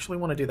 actually. We actually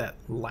want to do that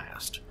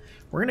last.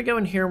 We're going to go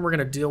in here and we're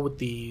going to deal with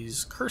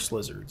these curse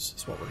lizards.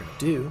 That's what we're going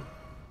to do.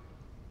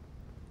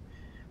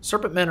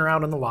 Serpent men are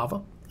out in the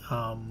lava.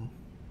 Kind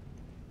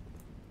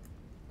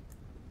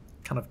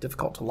of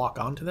difficult to lock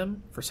onto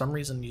them. For some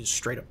reason you just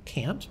straight up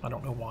can't. I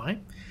don't know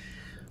why.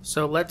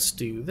 So let's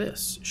do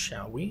this,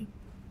 shall we?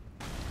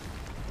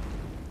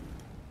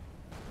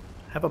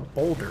 Have a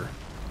boulder.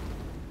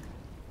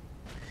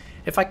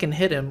 If I can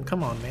hit him,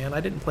 come on, man. I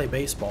didn't play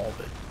baseball,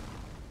 but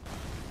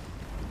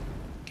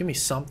give me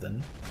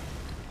something.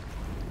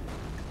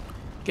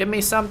 Give me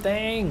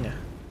something.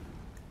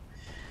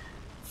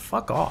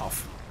 Fuck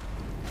off.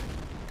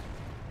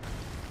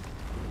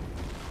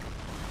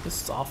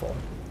 This is awful.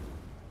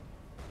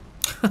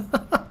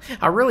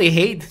 I really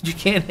hate that you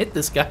can't hit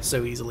this guy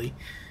so easily.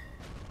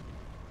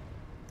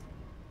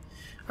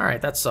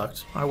 Alright, that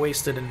sucked. I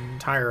wasted an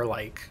entire,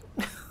 like...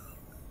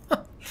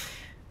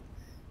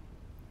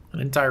 an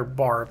entire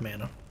bar of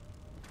mana.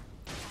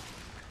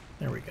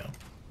 There we go.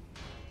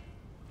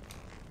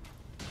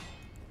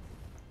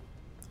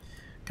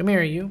 Come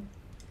here, you.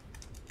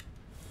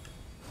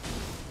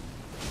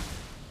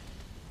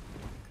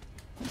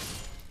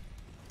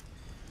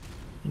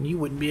 And you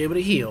wouldn't be able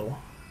to heal,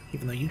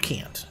 even though you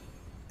can't.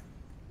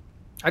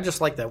 I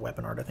just like that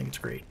weapon art. I think it's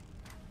great.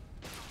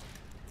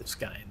 This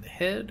guy in the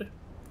head.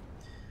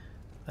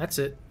 That's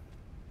it.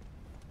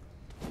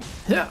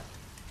 Yeah.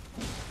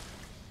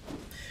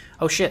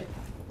 Oh shit.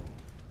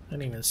 I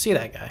didn't even see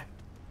that guy.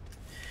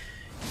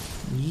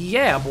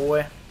 Yeah,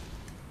 boy.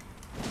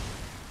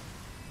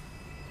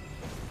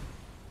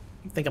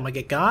 Think I'm gonna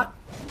get got?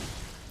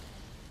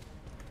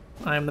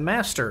 I am the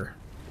master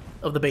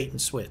of the bait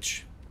and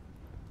switch.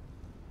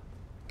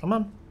 Come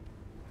on.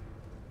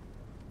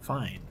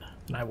 Fine.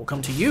 And I will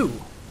come to you.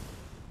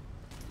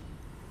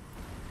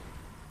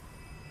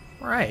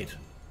 Alright.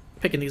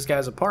 Picking these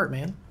guys apart,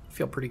 man. I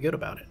feel pretty good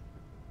about it.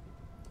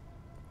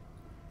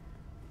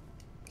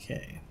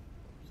 Okay.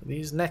 So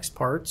these next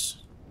parts...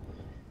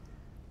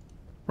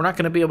 We're not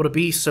going to be able to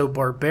be so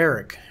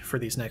barbaric for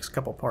these next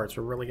couple parts.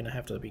 We're really going to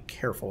have to be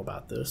careful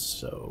about this.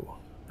 So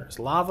there's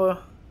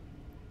lava,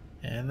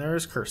 and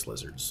there's curse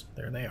lizards.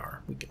 There they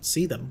are. We can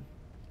see them.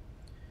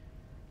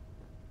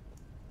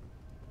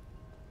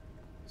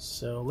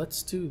 So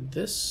let's do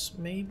this,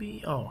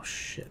 maybe? Oh,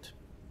 shit.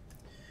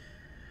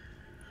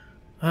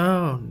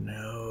 Oh,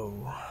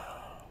 no.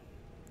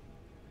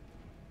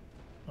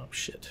 Oh,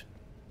 shit.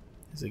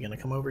 Is he going to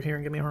come over here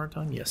and give me a hard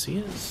time? Yes, he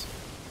is.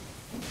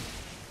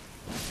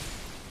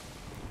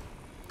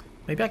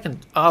 Maybe I can...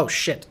 Oh,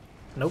 shit.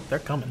 Nope, they're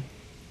coming.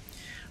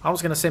 I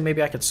was going to say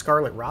maybe I could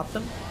Scarlet Rot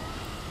them.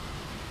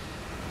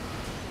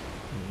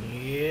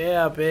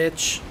 Yeah,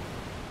 bitch.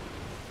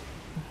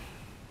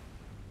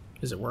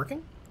 Is it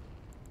working?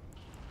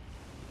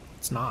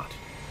 It's not.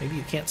 Maybe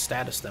you can't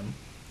status them.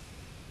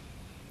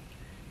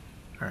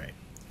 Alright.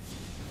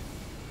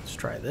 Let's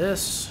try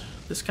this.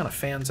 This kind of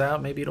fans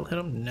out. Maybe it'll hit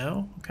them.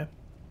 No? Okay.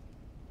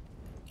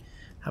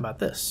 How about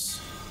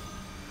this?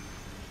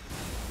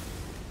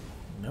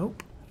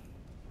 Nope.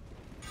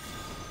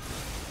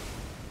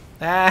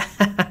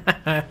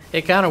 Ah,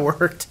 it kind of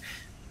worked.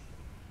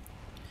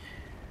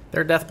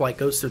 Their death blight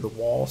goes through the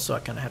wall, so I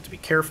kind of have to be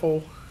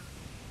careful.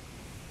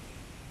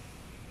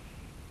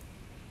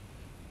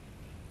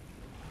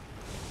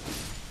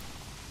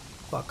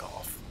 Fuck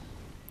off.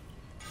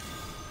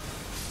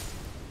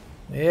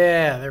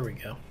 Yeah, there we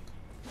go.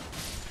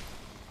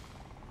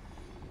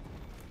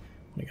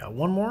 We got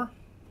one more.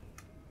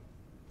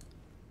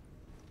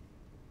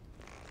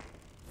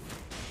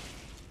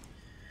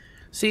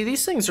 See,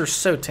 these things are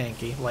so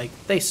tanky. Like,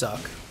 they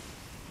suck.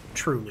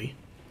 Truly.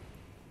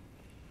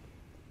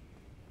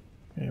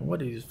 And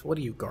what are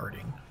you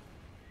guarding?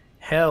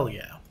 Hell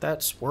yeah,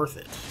 that's worth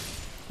it.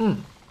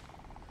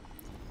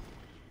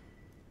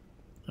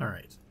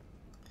 Alright.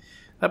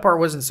 That part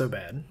wasn't so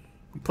bad.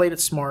 We played it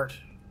smart.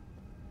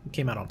 We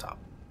came out on top.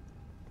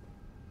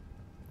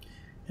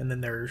 And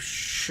then there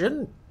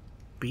shouldn't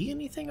be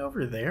anything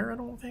over there, I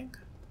don't think.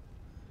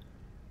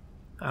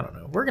 I don't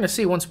know. We're going to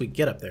see once we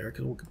get up there,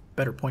 because we'll get a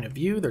better point of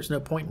view. There's no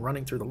point in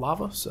running through the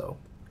lava, so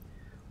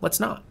let's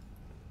not.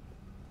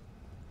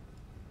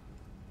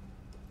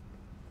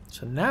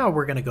 So now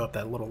we're going to go up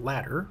that little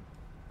ladder.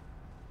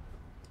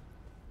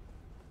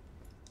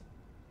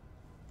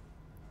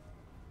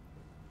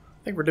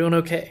 I think we're doing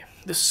okay.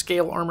 This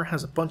scale armor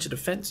has a bunch of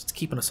defense. It's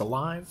keeping us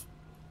alive.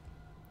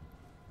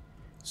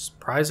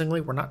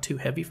 Surprisingly, we're not too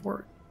heavy for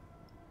it.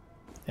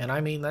 And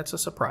I mean, that's a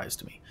surprise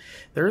to me.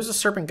 There is a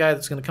serpent guy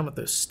that's going to come up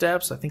those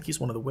steps. I think he's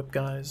one of the whip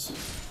guys.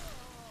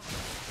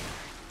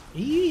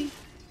 Eee!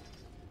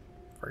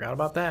 Forgot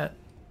about that.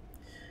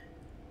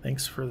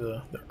 Thanks for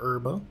the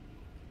herba.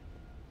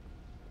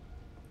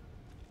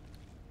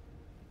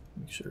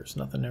 Make sure there's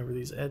nothing over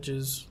these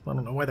edges. I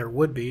don't know why there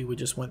would be. We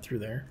just went through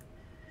there.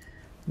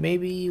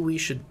 Maybe we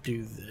should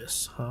do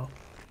this, huh?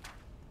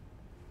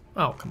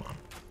 Oh, come on.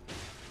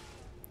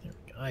 There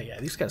we go. Oh, yeah,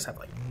 these guys have,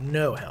 like,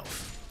 no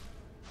health.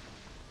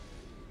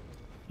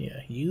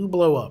 Yeah, you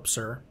blow up,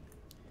 sir.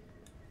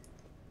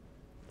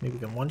 Maybe we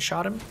can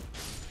one-shot him?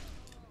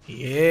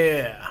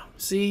 Yeah.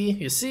 See?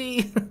 You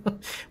see?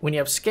 When you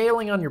have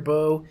scaling on your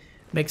bow,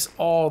 makes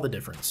all the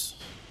difference.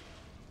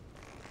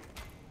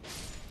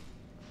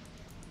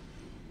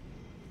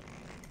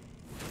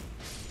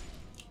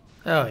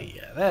 Oh,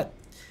 yeah,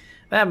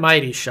 that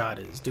mighty shot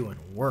is doing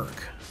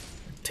work.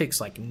 It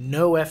takes, like,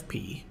 no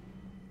FP.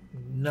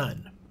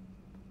 None.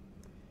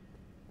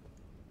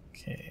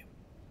 Okay.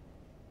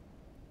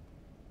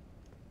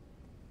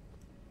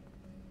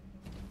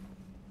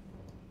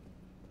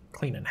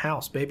 Cleaning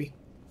house, baby.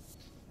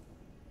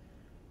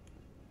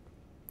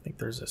 I think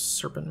there's a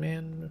serpent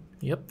man.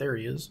 Yep, there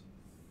he is.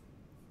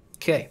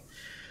 Okay.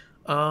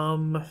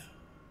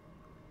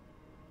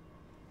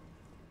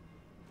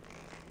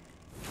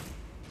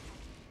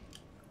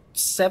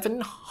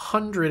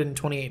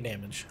 728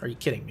 damage. Are you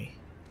kidding me?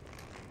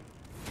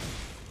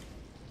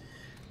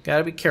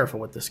 Gotta be careful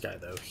with this guy,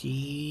 though.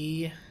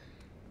 He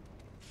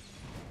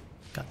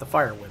got the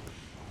fire whip.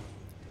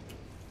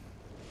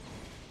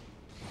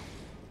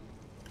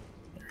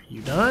 Are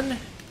you done?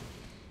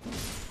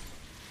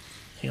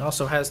 He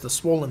also has the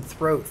swollen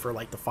throat for,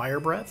 like, the fire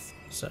breath,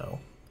 so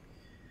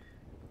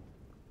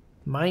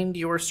mind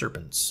your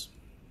serpents.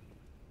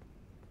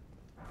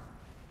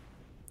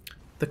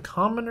 The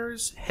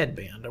Commoner's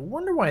Headband. I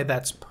wonder why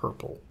that's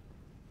purple.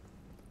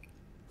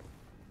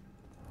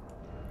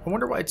 I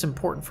wonder why it's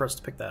important for us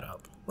to pick that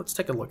up. Let's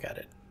take a look at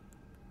it.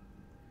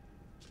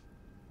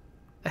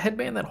 A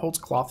headband that holds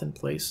cloth in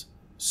place.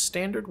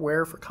 Standard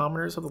wear for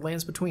commoners of the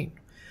lands between.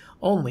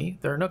 Only,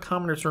 there are no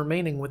commoners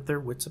remaining with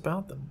their wits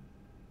about them.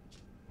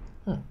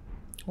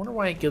 I wonder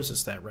why it gives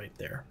us that right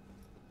there.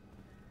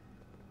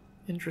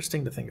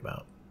 Interesting to think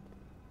about.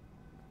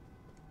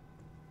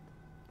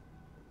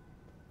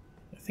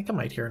 I think I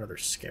might hear another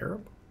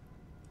scarab.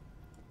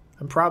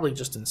 I'm probably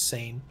just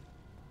insane.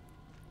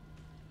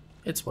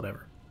 It's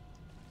whatever.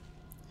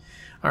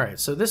 Alright,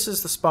 so this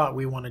is the spot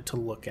we wanted to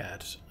look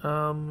at.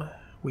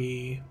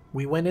 We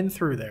went in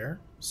through there,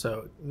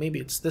 so maybe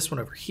it's this one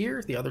over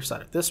here, the other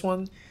side of this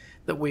one,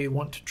 that we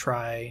want to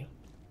try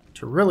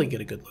to really get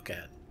a good look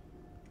at.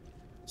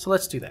 So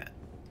let's do that.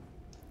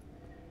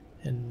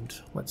 And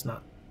let's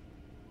not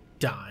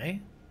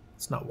die.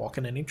 Let's not walk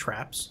in any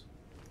traps.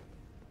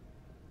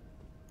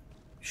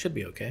 Should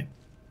be okay.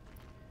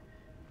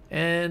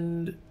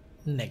 And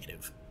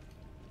negative.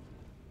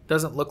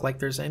 Doesn't look like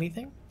there's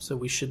anything, so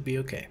we should be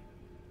okay.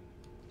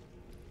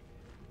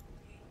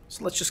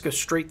 So let's just go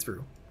straight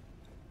through.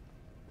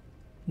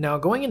 Now,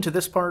 going into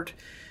this part,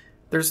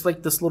 there's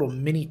like this little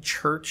mini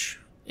church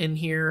in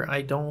here.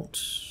 I don't...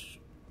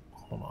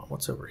 Hold on,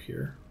 what's over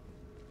here?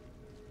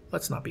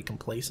 Let's not be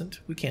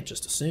complacent. We can't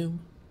just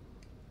assume.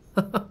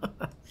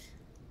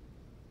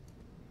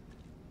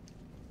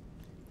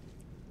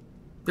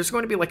 There's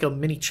going to be like a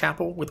mini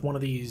chapel with one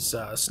of these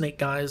snake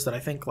guys that I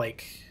think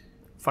like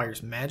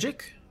fires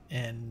magic,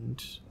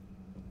 and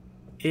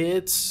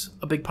it's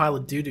a big pile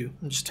of doo-doo.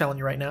 I'm just telling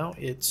you right now,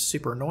 it's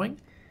super annoying,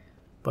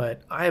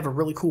 but I have a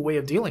really cool way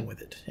of dealing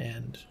with it,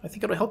 and I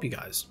think it'll help you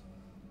guys.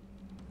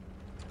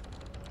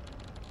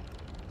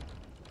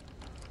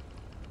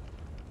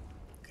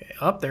 Okay,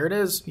 up there it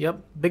is.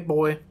 Yep, big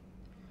boy.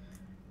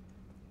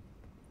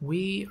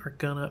 We are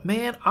gonna...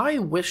 Man, I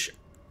wish...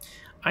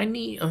 I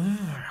need...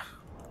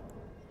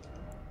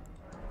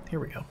 Here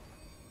we go.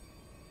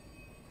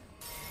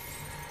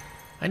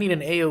 I need an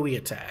AoE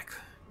attack.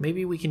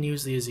 Maybe we can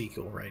use the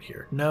Ezekiel right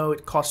here. No,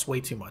 it costs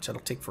way too much.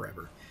 That'll take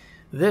forever.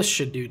 This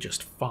should do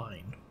just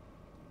fine.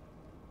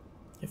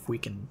 If we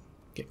can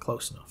get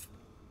close enough.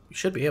 We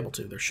should be able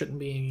to. There shouldn't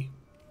be any...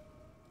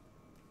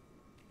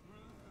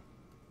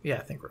 Yeah,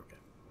 I think we're okay.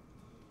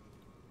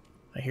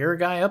 I hear a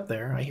guy up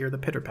there. I hear the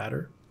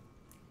pitter-patter.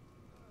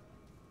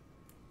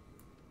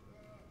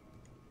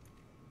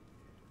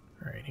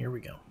 Alright, here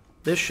we go.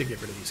 This should get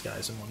rid of these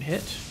guys in one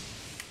hit.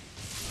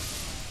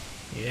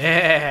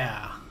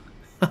 Yeah!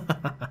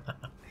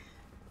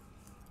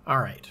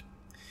 Alright.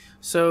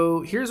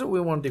 So, here's what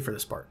we want to do for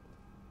this part.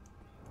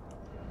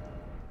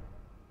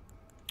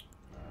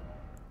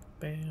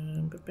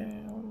 Bam,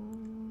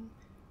 bam,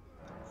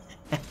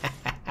 bam.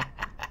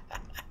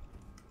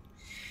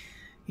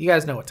 You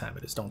guys know what time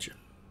it is, don't you?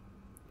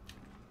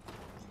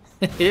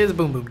 It is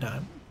boom boom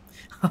time.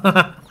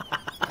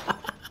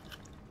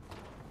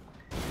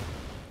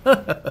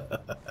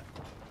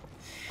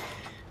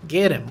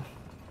 Get him.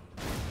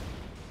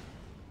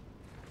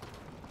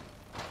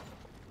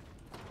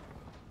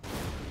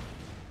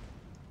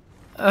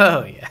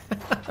 Oh, yeah.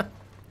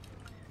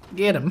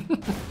 Get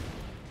him.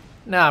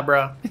 Nah,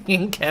 bro. He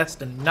ain't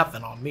casting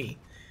nothing on me.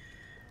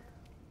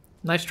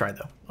 Nice try,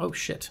 though. Oh,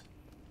 shit.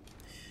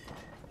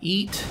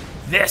 Eat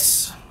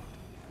this.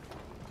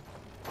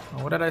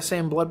 Oh, what did I say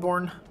in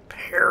Bloodborne?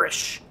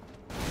 Perish.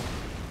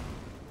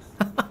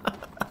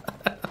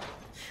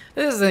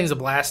 This thing's a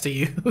blast to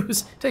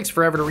use. Takes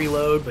forever to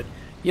reload, but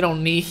you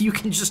don't need... You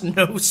can just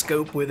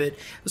no-scope with it,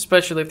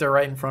 especially if they're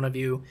right in front of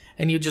you,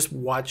 and you just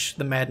watch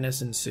the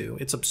madness ensue.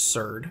 It's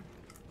absurd.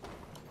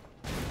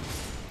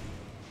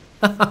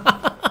 What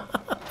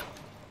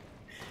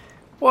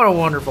a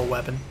wonderful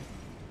weapon.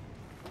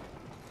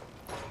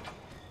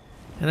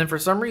 And then for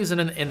some reason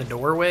in the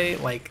doorway,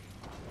 like,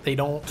 they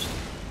don't...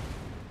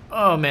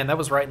 Oh man, that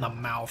was right in the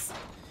mouth.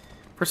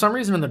 For some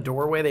reason in the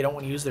doorway, they don't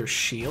want to use their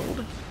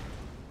shield.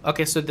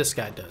 Okay, so this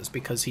guy does,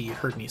 because he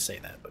heard me say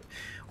that, but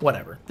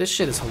whatever. This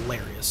shit is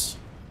hilarious.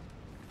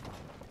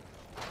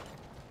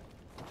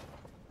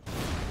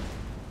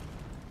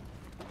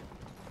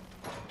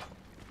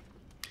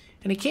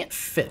 And he can't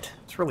fit.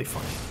 It's really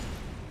funny.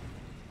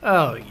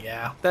 Oh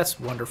yeah, that's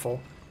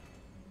wonderful.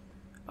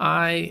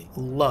 I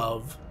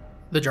love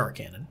the jar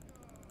cannon.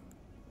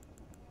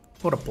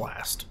 What a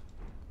blast.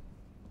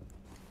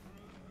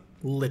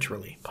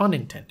 Literally. Pun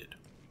intended.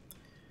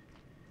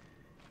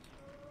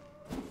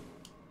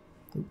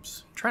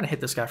 Oops. I'm trying to hit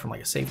this guy from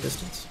like a safe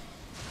distance.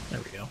 There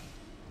we go.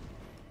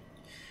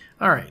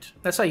 Alright,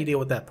 that's how you deal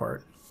with that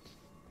part.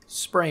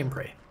 Spray and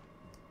pray.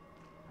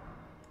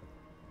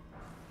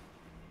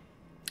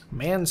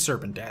 Man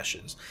Serpent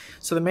Ashes.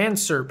 So the Man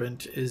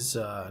Serpent is,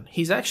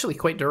 he's actually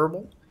quite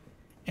durable.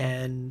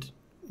 And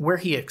where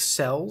he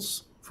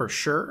excels, for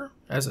sure,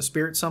 as a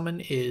spirit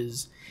summon,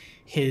 is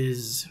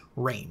his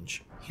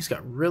range. He's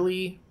got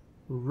really,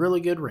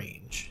 really good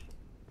range.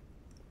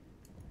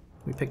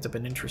 We picked up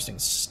an interesting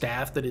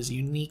staff that is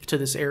unique to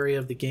this area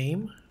of the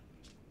game.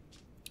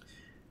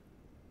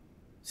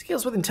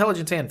 Scales with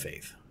intelligence and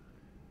faith.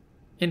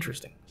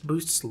 Interesting.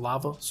 Boosts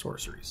lava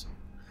sorceries.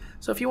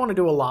 So if you want to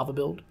do a lava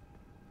build,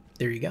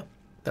 there you go.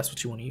 That's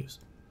what you want to use.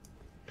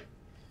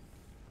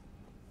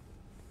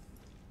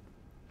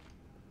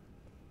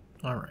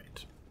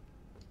 Alright.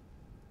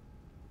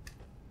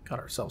 Got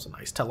ourselves a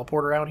nice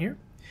teleporter out here.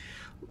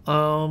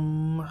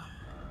 We're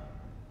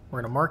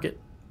gonna mark it,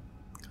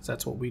 because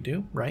that's what we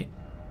do, right?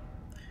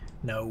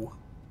 No.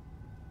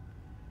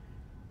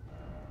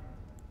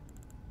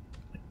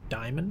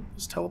 Diamond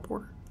is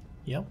teleporter?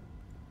 Yep.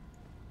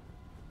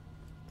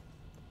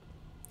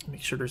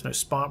 Make sure there's no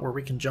spot where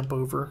we can jump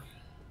over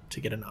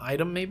to get an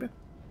item, maybe?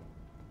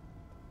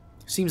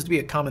 Seems to be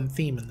a common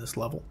theme in this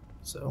level,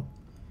 so...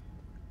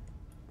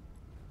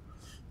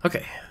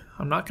 Okay,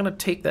 I'm not going to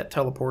take that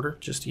teleporter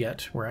just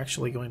yet. We're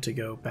actually going to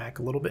go back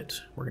a little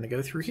bit. We're going to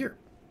go through here.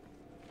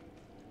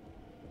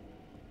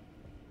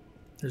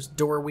 There's a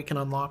door we can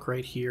unlock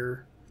right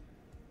here.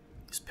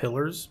 These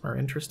pillars are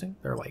interesting.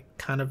 They're like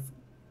kind of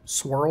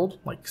swirled,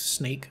 like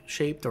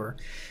snake-shaped, or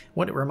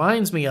what it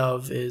reminds me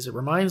of is it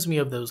reminds me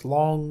of those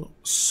long,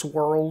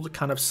 swirled,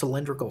 kind of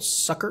cylindrical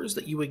suckers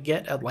that you would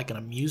get at like an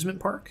amusement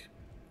park.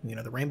 You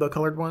know, the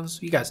rainbow-colored ones.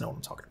 You guys know what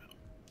I'm talking about.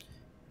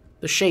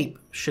 The shape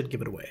should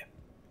give it away.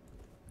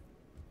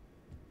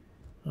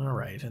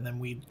 Alright, and then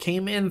we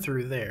came in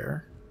through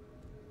there.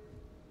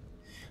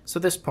 So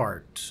this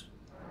part,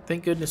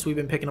 thank goodness we've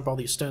been picking up all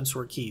these stone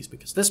sword keys,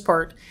 because this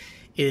part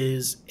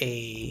is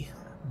a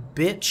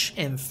bitch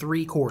and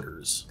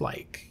 3/4.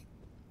 Like,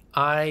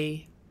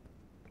 I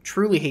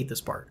truly hate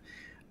this part,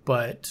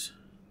 but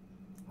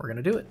we're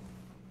gonna do it.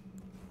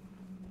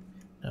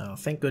 Now,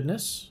 thank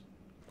goodness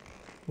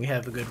we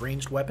have a good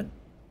ranged weapon.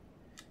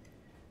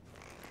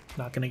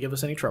 Not gonna give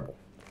us any trouble.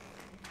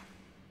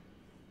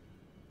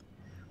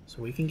 So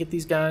we can get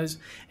these guys,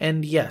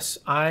 and yes,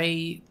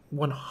 I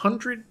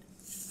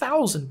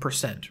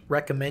 100,000%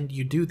 recommend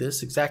you do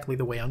this exactly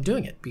the way I'm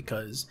doing it,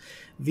 because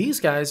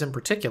these guys in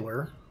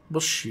particular will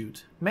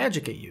shoot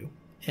magic at you,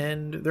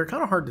 and they're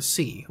kind of hard to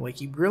see. Like,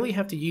 you really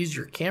have to use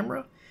your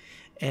camera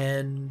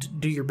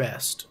and do your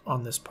best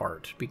on this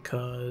part,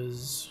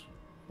 because,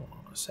 hold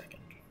on a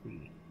second,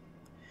 we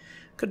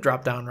could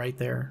drop down right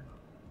there.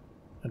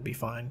 That'd be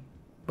fine,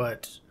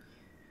 but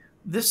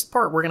this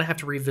part we're gonna have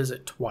to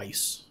revisit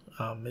twice.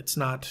 It's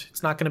not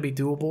going to be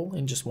doable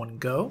in just one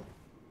go.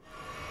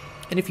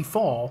 And if you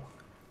fall,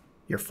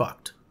 you're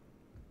fucked.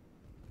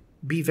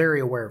 Be very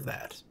aware of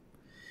that.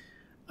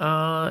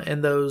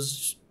 And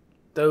those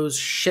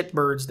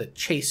shitbirds that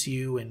chase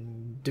you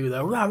and do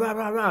the rah rah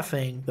rah rah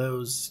thing,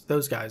 those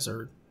guys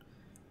are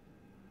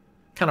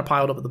kind of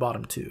piled up at the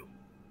bottom too.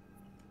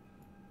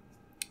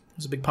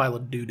 There's a big pile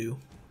of doo-doo.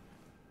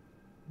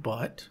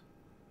 But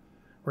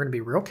we're going to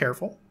be real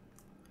careful.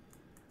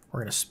 We're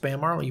going to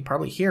spam our... You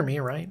probably hear me,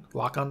 right?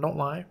 Lock on, don't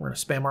lie. We're going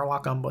to spam our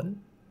lock on button.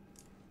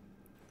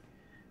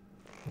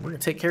 We're going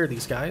to take care of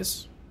these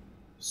guys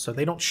so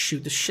they don't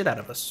shoot the shit out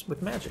of us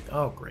with magic.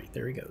 Oh, great.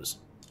 There he goes.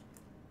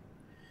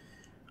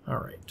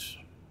 Alright.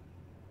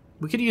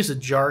 We could use a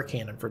jar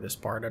cannon for this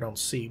part. I don't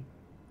see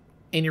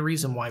any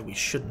reason why we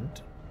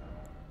shouldn't.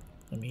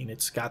 I mean,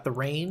 it's got the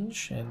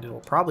range, and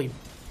it'll probably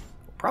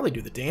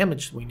do the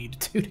damage we need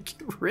to do to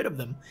get rid of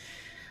them.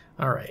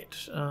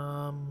 Alright.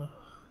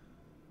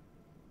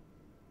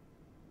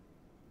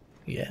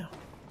 Yeah,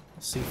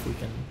 let's see if we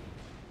can...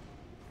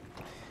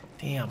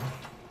 Damn,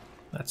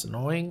 that's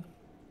annoying.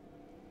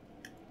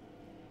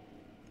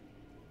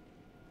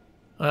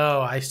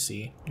 Oh, I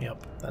see.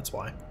 Yep, that's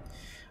why.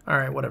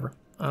 Alright, whatever.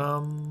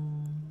 Go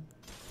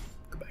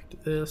back to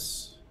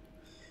this.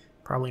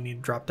 Probably need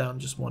to drop down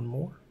just one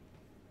more.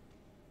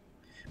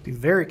 Be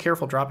very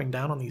careful dropping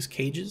down on these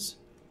cages.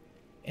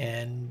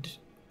 And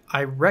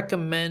I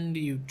recommend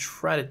you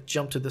try to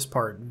jump to this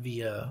part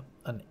via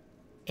an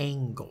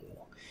angle.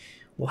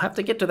 We'll have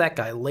to get to that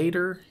guy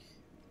later,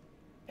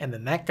 and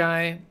then that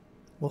guy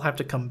will have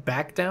to come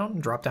back down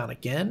and drop down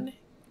again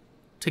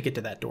to get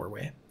to that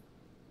doorway.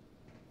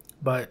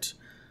 But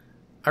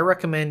I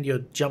recommend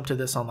you jump to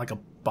this on like a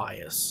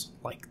bias,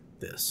 like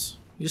this.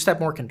 You just have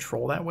more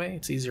control that way.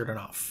 It's easier to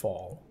not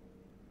fall.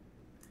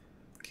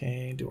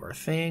 Okay, do our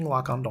thing.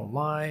 Lock on, don't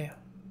lie.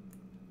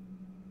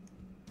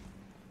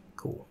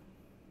 Cool.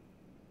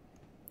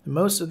 And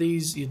most of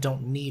these you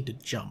don't need to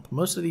jump.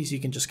 Most of these you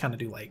can just kind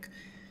of do like...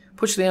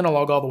 Push the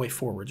analog all the way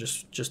forward.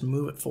 Just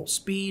move at full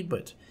speed,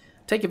 but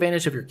take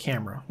advantage of your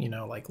camera. You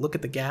know, like look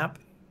at the gap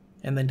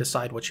and then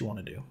decide what you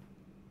want to do.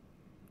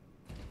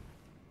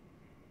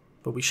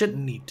 But we shouldn't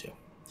need to.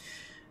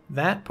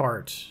 That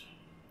part,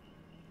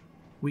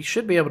 we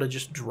should be able to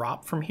just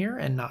drop from here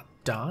and not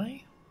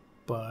die,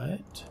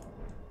 but...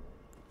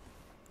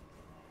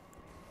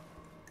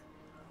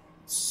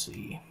 Let's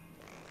see.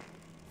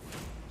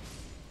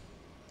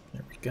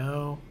 There we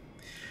go.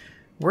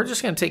 We're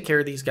just going to take care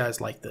of these guys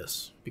like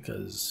this,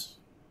 because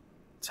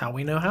it's how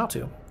we know how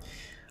to.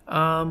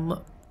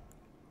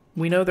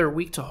 We know they're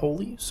weak to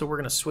holy, so we're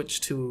going to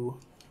switch to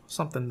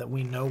something that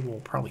we know will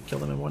probably kill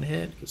them in one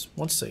hit. Because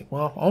once they,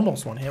 well,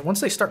 almost one hit. Once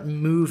they start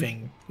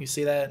moving, you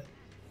see that?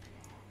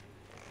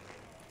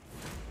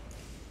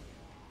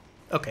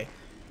 Okay.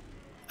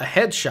 A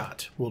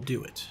headshot will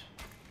do it.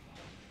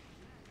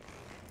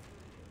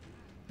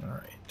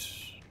 Alright.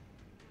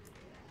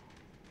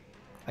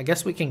 I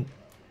guess we can...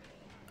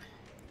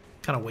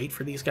 kind of wait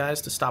for these guys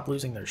to stop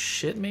losing their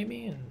shit,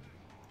 maybe? And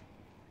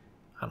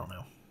I don't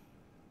know.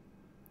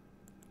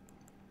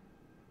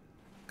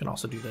 can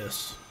also do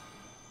this.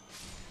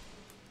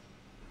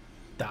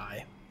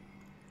 Die.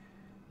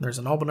 There's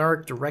an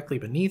Albinarch directly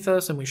beneath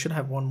us, and we should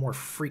have one more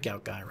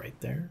freakout guy right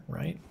there,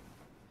 right?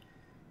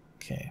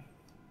 Okay.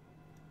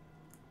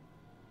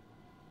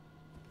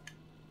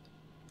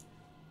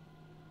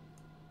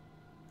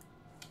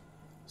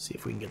 See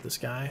if we can get this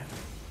guy.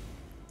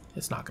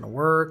 It's not going to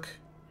work.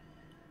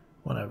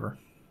 Whatever.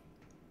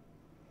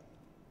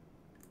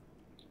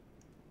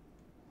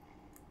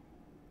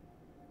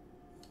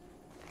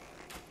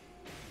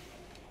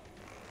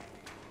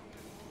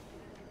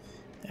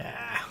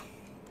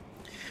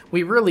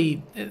 We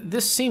really,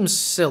 this seems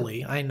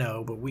silly, I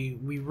know, but we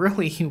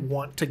really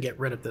want to get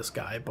rid of this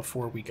guy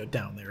before we go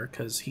down there,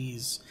 because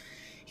he's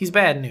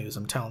bad news,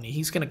 I'm telling you.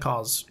 He's going to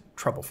cause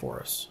trouble for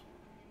us.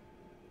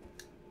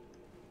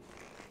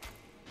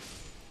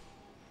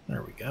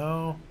 There we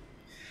go.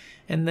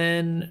 And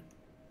then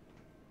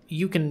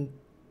you can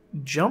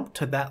jump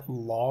to that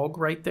log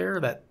right there,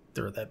 that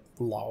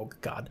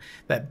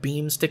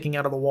beam sticking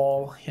out of the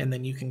wall, and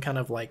then you can kind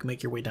of like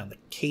make your way down the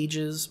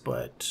cages.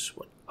 But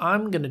what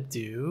I'm gonna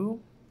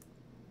do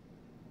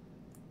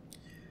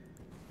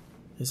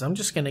is I'm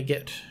just gonna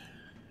get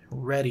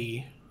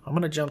ready. I'm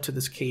gonna jump to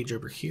this cage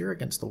over here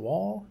against the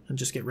wall and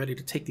just get ready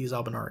to take these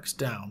Albinarchs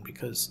down,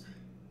 because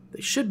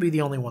they should be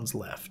the only ones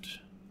left.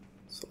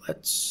 So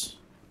let's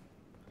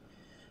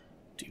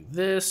do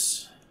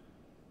this.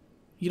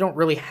 You don't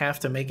really have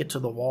to make it to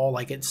the wall.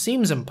 Like, it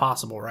seems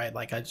impossible, right?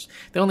 Like,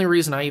 the only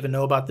reason I even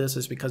know about this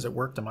is because it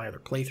worked in my other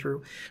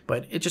playthrough,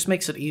 but it just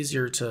makes it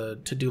easier to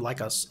do like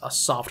a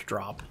soft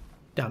drop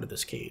down to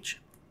this cage,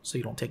 so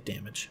you don't take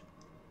damage.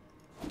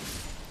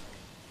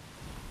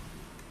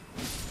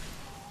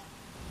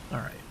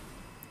 Alright.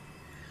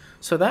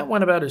 So that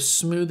went about as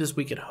smooth as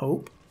we could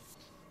hope.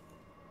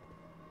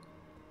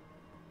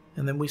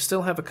 And then we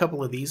still have a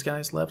couple of these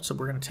guys left, so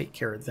we're going to take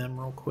care of them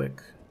real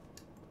quick.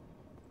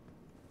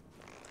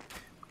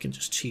 Can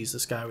just cheese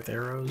this guy with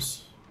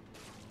arrows.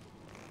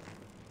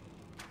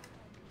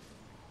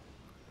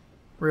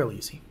 Real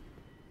easy.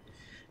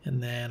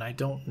 And then I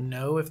don't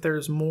know if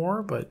there's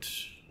more, but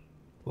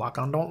lock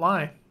on, don't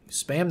lie.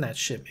 Spam that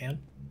shit, man.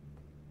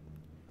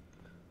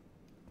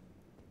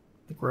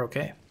 I think we're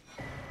okay.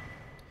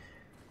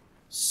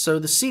 So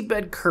the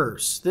Seedbed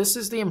Curse. This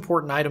is the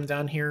important item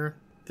down here.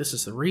 This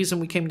is the reason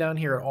we came down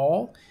here at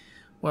all.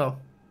 Well,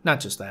 not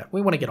just that.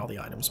 We want to get all the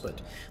items,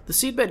 but the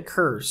Seedbed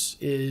Curse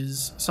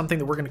is something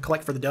that we're going to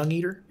collect for the Dung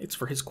Eater. It's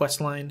for his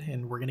questline,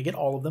 and we're going to get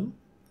all of them.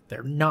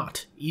 They're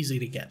not easy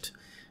to get.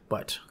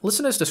 But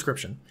listen to his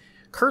description.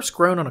 Curse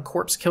grown on a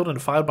corpse killed and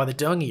defiled by the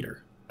Dung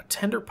Eater. A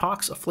tender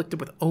pox afflicted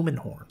with omen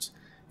horns.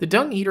 The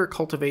Dung Eater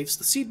cultivates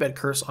the Seedbed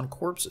Curse on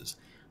corpses.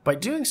 By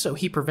doing so,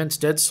 he prevents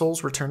dead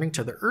souls returning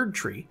to the Erd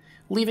Tree,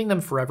 leaving them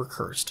forever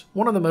cursed.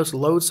 One of the most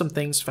loathsome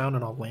things found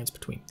in all lands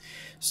between.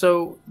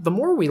 So, the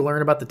more we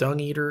learn about the Dung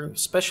Eater,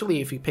 especially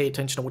if you pay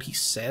attention to what he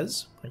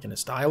says, like in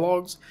his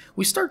dialogues,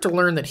 we start to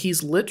learn that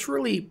he's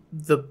literally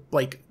the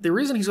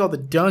reason he's called the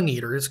Dung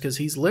Eater is because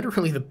he's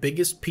literally the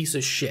biggest piece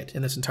of shit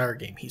in this entire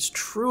game. He's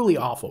truly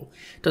awful.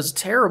 Does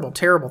terrible,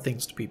 terrible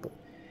things to people.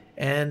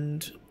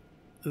 And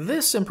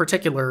this in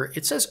particular,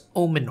 it says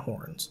omen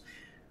horns.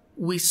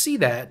 We see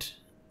that,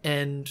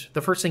 and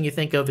the first thing you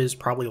think of is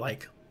probably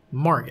like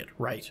Margit,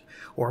 right?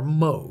 Or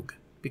Moog,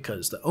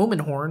 because the omen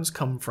horns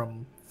come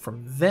from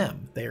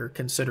them. They're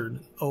considered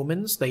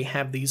omens. They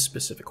have these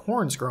specific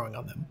horns growing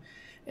on them.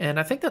 And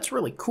I think that's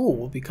really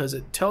cool, because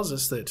it tells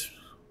us that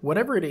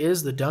whatever it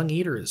is the Dung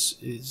Eater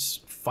is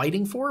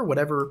fighting for,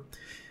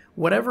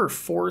 whatever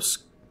force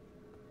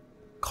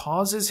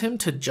causes him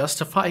to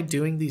justify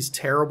doing these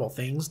terrible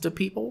things to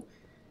people,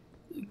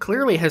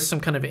 clearly has some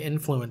kind of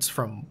influence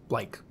from,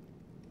 like,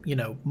 you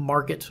know,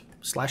 Margit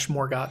 /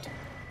 Morgott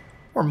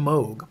or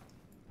Moog.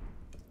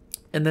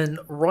 And then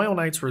Royal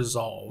Knight's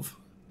Resolve.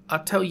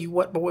 I'll tell you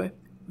what, boy,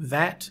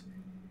 that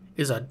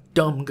is a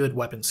dumb good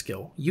weapon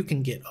skill. You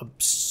can get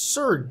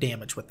absurd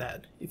damage with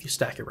that if you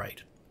stack it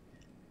right.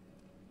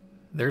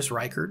 There's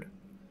Rykard.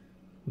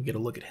 We get a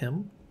look at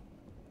him.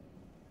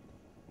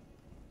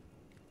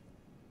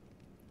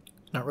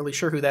 Not really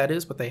sure who that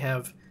is, but they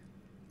have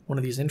one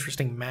of these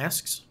interesting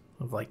masks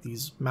of like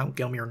these Mount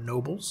Gelmir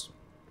nobles.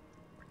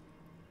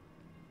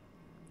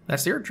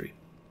 That's the Erd Tree.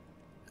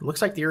 It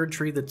looks like the Erd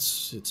Tree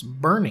it's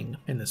burning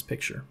in this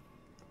picture.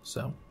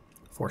 So,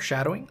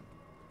 foreshadowing.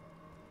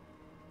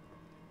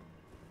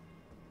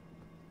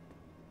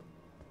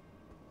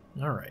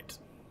 Alright.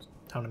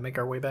 Time to make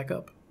our way back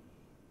up.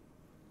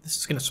 This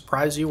is going to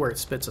surprise you where it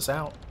spits us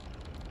out.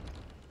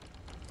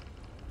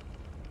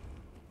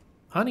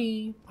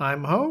 Honey,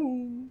 I'm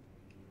home.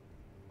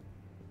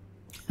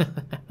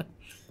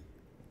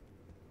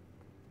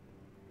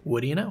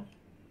 What do you know?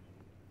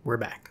 We're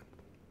back.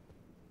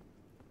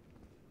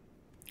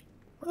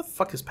 Where the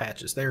fuck is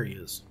Patches? There he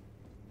is.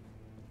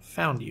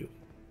 Found you.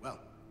 Well,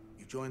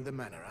 you joined the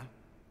manor, huh?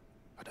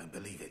 I don't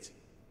believe it.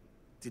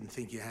 Didn't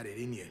think you had it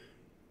in you.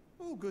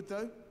 All good,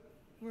 though.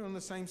 We're on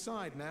the same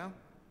side now.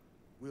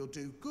 We'll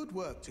do good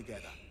work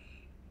together.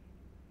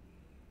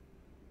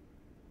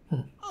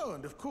 Oh,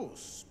 and of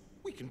course,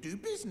 We can do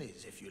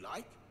business, if you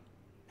like.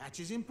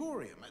 Patch's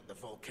Emporium at the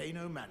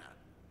Volcano Manor.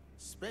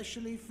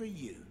 Especially for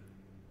you.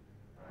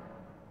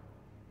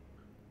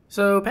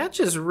 So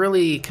Patches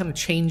really kind of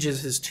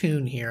changes his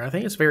tune here. I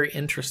think it's very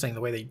interesting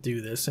the way they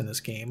do this in this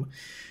game.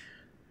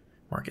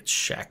 Market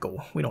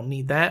Shackle. We don't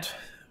need that.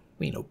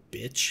 We ain't no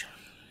bitch.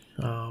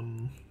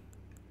 Don't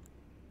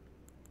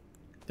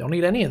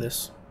need any of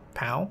this,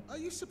 pal. Are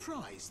you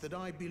surprised that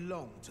I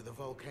belong to the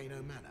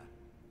Volcano Manor?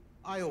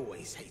 I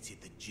always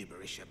hated the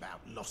gibberish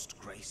about Lost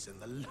Grace and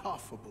the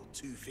laughable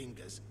Two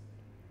Fingers.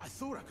 I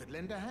thought I could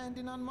lend a hand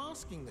in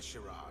unmasking the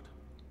charade.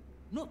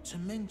 Not to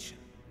mention,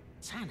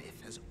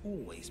 Tanith has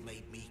always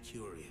made me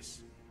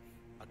curious.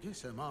 I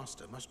guess her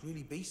master must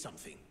really be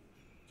something,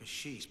 because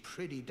she's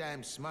pretty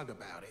damn smug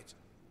about it.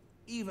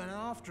 Even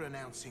after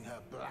announcing her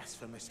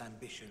blasphemous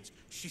ambitions,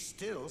 she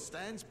still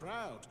stands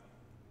proud.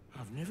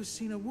 I've never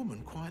seen a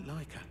woman quite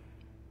like her.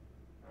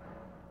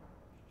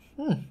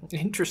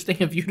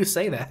 Interesting of you to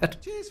say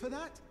that. Cheers for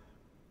that.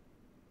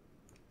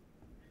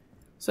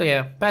 So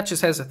yeah,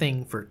 Patches has a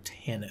thing for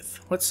Tanith.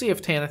 Let's see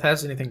if Tanith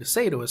has anything to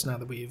say to us now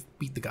that we've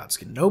beat the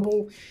Godskin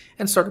Noble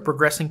and started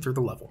progressing through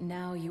the level.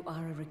 Now you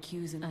are a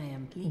recusant. I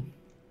am pleased.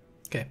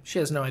 Okay, she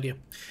has no idea.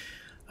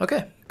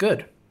 Okay,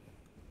 good.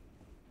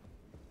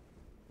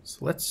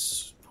 So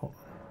let's... hold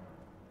on.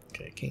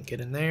 Okay, can't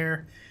get in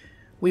there.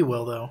 We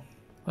will, though.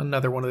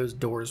 Another one of those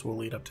doors will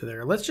lead up to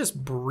there. Let's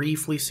just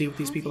briefly see what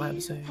these people have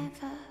to say. Have you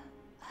ever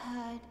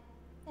heard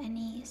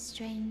any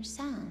strange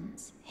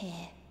sounds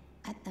here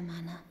at the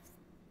manor?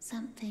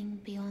 Something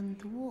beyond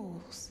the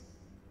walls?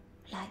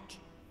 Like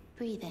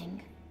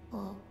breathing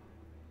or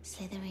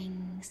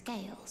slithering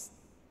scales?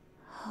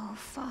 Oh,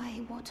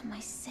 Fi, what am I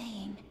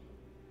saying?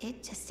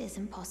 It just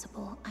isn't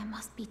possible. I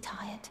must be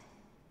tired.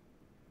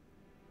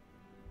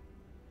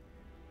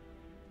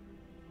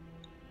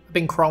 I've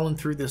been crawling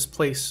through this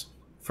place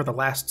for the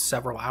last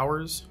several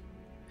hours.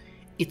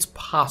 It's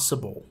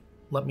possible.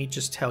 Let me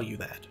just tell you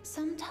that.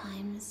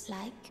 Sometimes,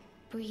 like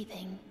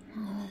breathing.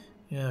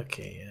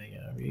 Okay,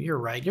 yeah, you're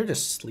right. You're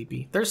just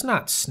sleepy. There's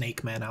not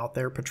snake men out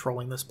there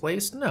patrolling this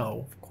place.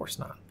 No, of course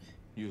not.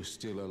 You're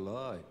still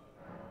alive.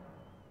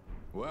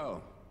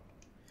 Well.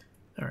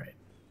 All right.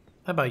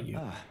 How about you?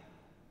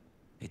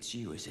 It's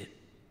you, is it?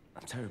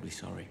 I'm terribly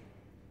sorry.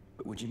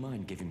 But would you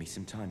mind giving me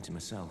some time to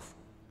myself?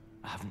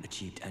 I haven't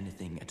achieved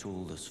anything at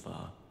all thus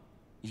far.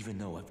 Even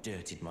though I've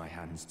dirtied my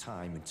hands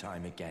time and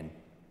time again,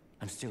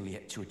 I'm still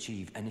yet to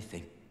achieve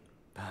anything.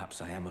 Perhaps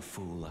I am a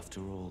fool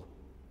after all.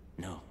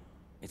 No,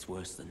 it's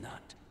worse than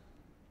that.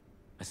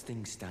 As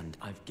things stand,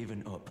 I've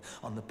given up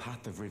on the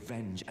path of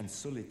revenge and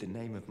sullied the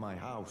name of my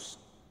house.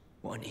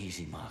 What an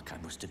easy mark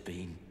I must have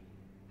been.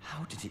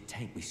 How did it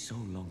take me so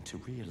long to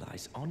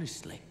realize,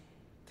 honestly?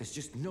 There's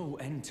just no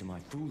end to my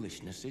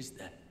foolishness, is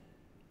there?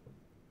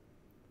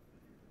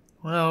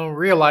 Well,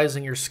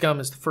 realizing your scum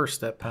is the first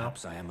step, pal.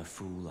 Perhaps I am a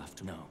fool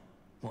after... No,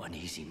 what an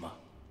easy mark.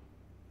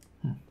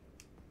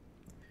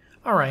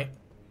 All right.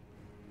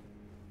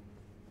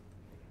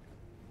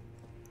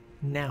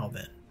 Now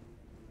then.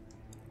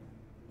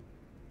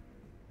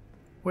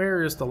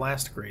 Where is the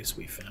last grace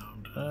we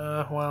found?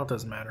 Well, it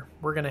doesn't matter.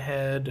 We're going to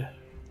head...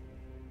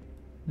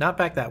 not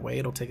back that way.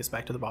 It'll take us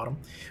back to the bottom.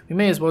 We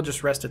may as well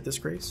just rest at this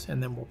grace,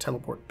 and then we'll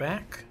teleport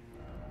back.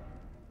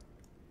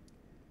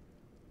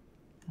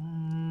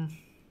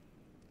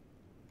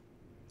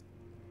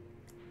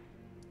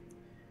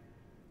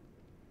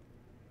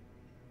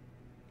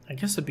 I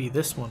guess it'd be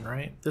this one,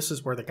 right? This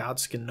is where the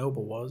Godskin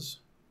Noble was.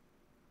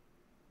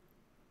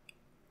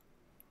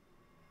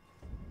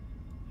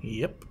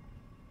 Yep.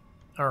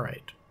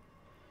 Alright.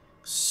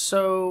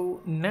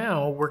 So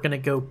now we're going to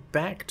go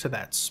back to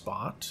that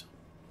spot.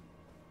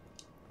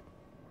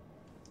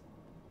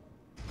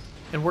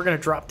 And we're going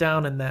to drop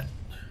down in that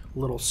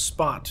little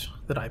spot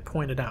that I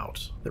pointed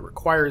out that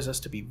requires us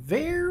to be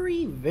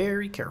very,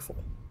 very careful.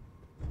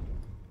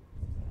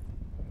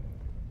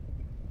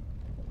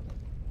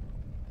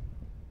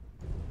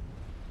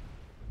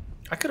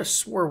 I could have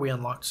swore we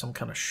unlocked some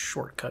kind of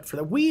shortcut for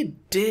that. We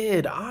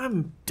did!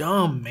 I'm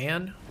dumb,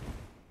 man.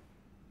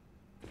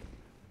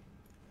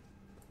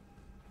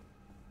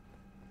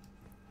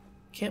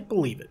 Can't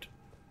believe it.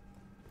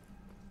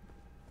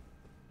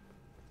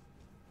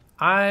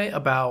 I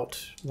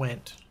about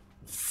went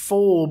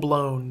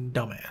full-blown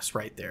dumbass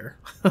right there.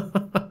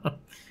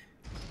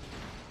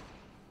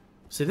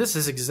 See, this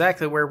is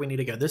exactly where we need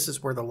to go. This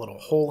is where the little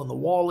hole in the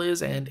wall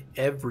is and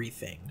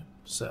everything.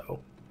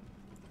 So...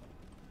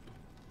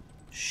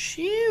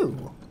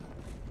 shoo!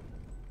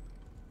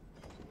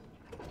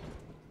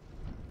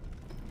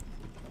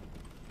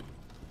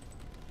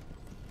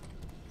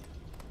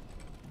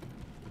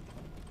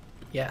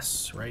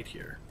 Yes, right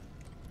here.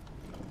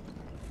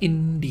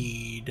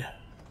 Indeed.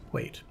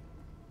 Wait.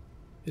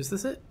 Is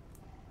this it?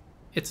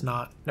 It's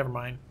not. Never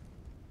mind.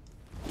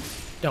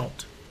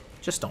 Don't.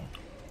 Just don't.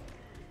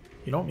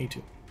 You don't need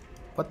to.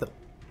 What the...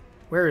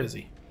 where is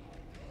he?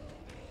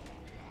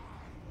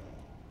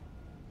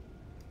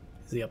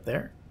 Is he up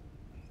there?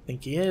 I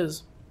think he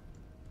is.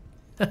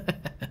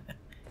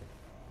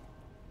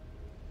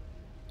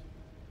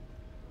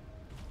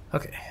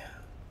 Okay.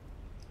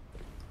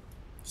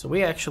 So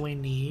we actually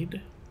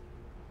need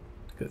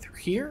to go through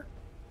here.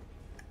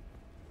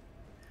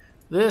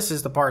 This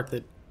is the part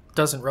that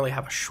doesn't really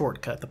have a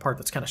shortcut, the part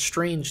that's kind of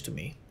strange to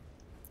me.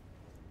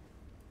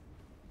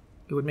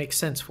 It would make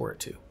sense for it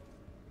to.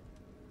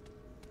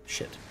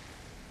 Shit.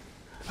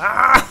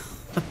 Ah!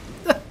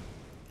 I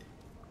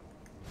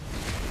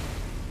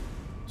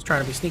was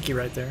trying to be sneaky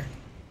right there.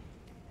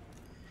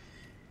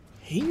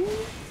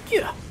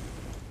 Yeah.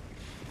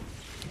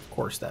 Of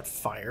course, that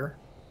fire.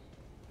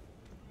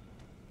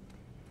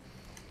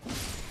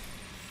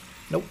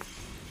 Nope.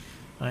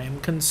 I am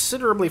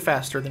considerably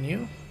faster than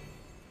you.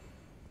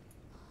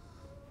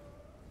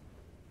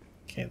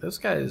 Okay, those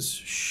guys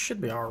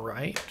should be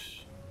alright.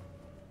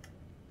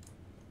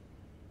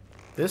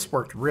 This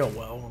worked real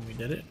well when we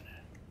did it.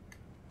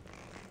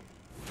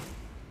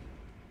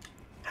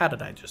 How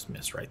did I just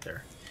miss right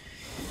there?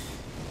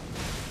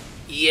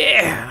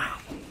 Yeah!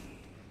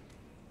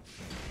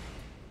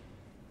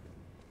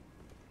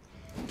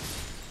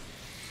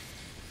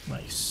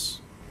 Nice.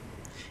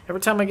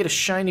 Every time I get a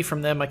shiny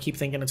from them, I keep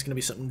thinking it's going to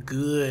be something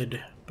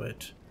good,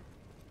 but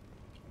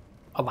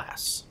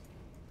alas.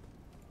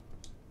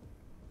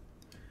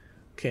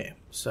 Okay,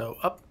 so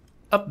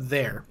up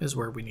there is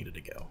where we needed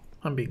to go.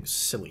 I'm being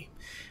silly.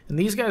 And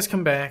these guys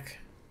come back,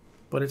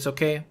 but it's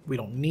okay. We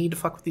don't need to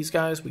fuck with these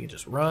guys. We can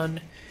just run.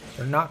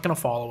 They're not going to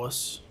follow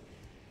us.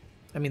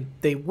 I mean,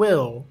 they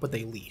will, but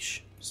they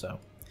leash, so.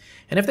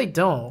 And if they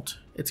don't,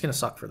 it's going to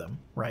suck for them,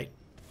 right?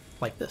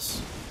 Like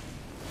this.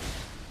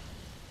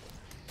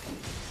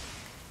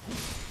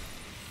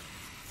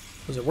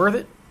 Was it worth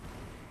it?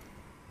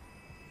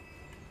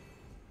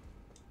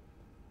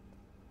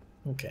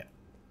 Okay.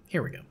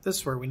 Here we go. This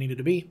is where we needed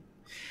to be.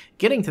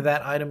 Getting to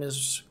that item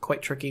is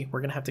quite tricky.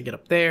 We're gonna have to get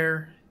up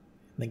there,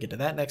 and then get to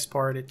that next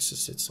part. It's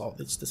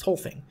this whole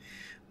thing.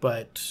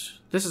 But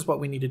this is what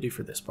we need to do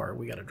for this part.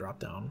 We gotta drop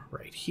down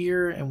right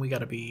here, and we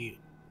gotta be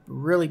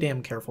really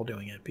damn careful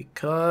doing it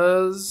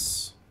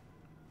because.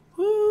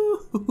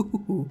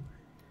 Woo!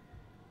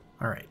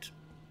 All right.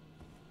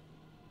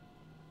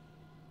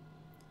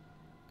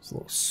 There's a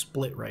little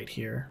split right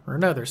here, or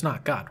no, there's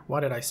not. God, why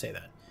did I say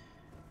that?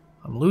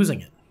 I'm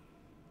losing it.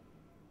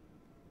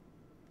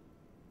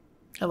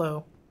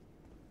 Hello.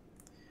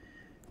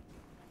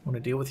 Want to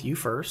deal with you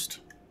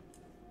first.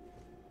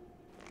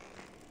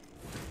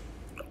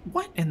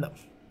 What in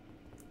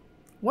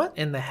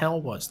the hell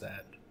was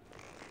that?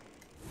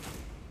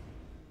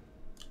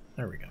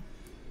 There we go.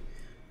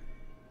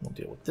 We'll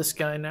deal with this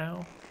guy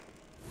now.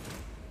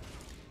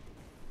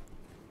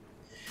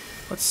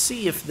 Let's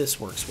see if this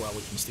works well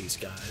against these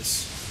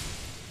guys.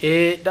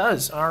 It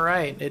does. All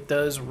right. It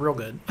does real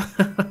good.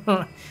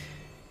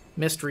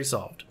 Mystery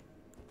solved.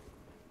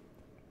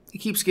 He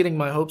keeps getting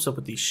my hopes up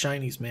with these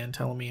shinies, man,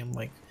 telling me, I'm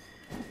like,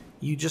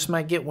 you just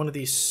might get one of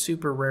these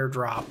super rare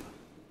drop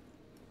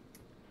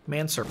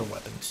man serpent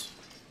weapons.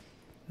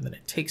 And then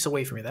it takes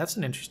away from me. That's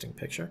an interesting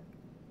picture.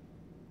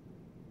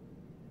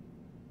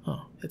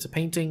 Huh. It's a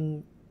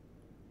painting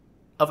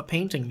of a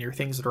painting near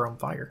things that are on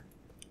fire.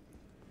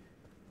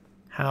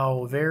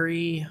 How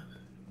very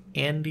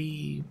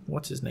Andy,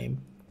 what's his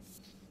name?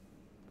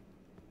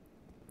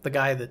 The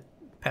guy that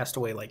passed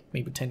away like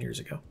maybe 10 years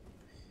ago.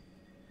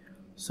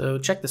 So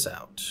check this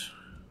out.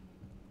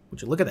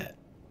 Would you look at that?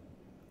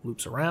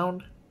 Loops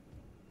around.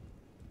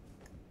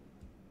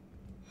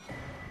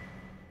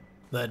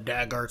 The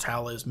Dagger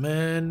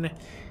Talisman.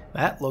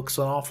 That looks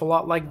an awful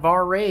lot like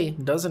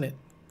Varray, doesn't it?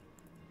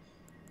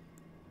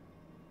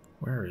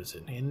 Where is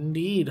it?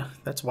 Indeed,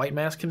 that's White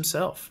Mask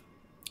himself.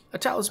 A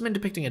talisman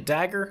depicting a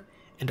dagger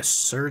and a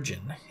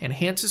surgeon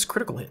enhances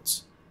critical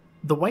hits.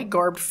 The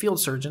white-garbed field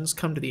surgeons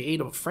come to the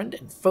aid of friend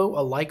and foe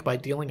alike by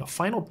dealing a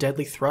final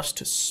deadly thrust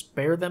to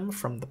spare them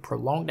from the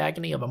prolonged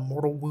agony of a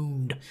mortal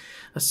wound.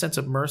 A sense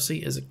of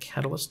mercy is a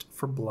catalyst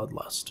for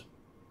bloodlust.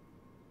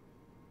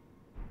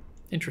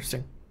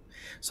 Interesting.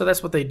 So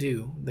that's what they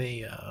do. They,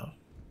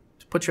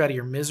 to put you out of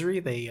your misery,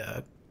 they,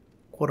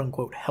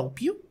 quote-unquote,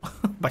 help you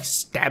by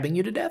stabbing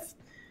you to death.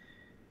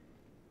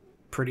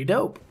 Pretty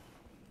dope.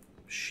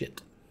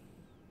 Shit.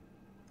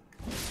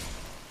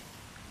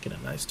 Get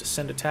a nice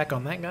descent attack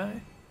on that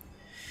guy.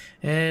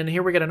 And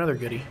here we got another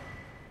goodie.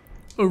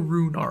 A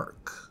rune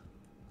arc.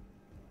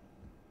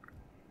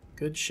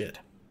 Good shit.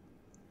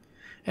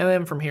 And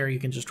then from here you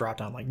can just drop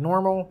down like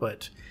normal,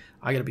 but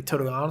I gotta be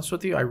totally honest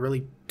with you, I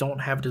really don't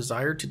have a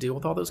desire to deal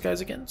with all those guys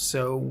again,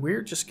 so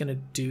we're just gonna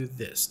do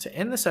this. To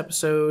end this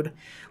episode,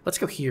 let's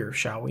go here,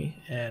 shall we?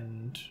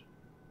 And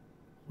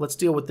let's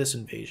deal with this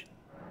invasion.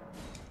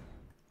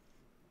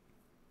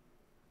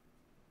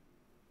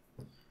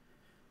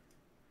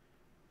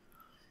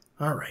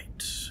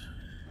 Alright.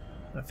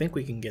 I think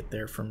we can get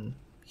there from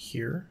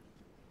here.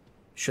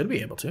 Should be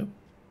able to.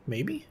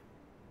 Maybe?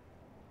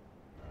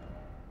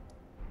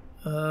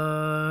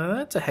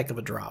 That's a heck of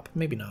a drop.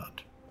 Maybe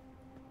not.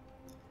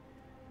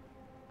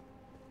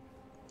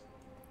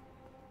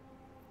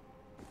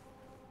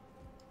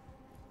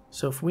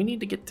 So if we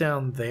need to get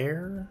down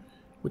there,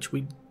 which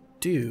we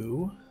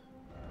do,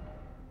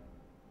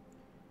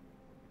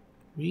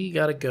 We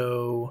gotta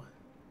go...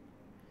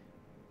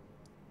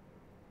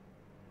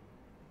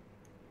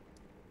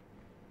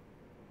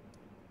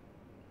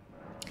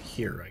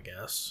 here, I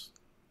guess.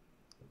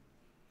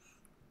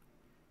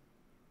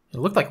 It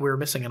looked like we were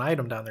missing an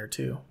item down there,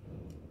 too.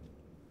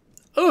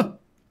 Ugh!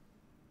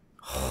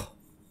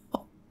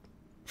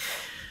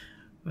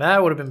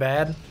 That would have been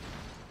bad.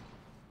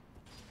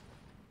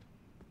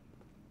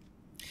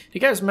 Do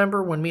you guys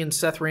remember when me and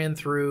Seth ran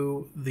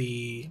through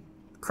the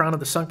Crown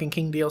of the Sunken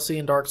King DLC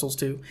in Dark Souls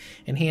 2,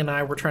 and he and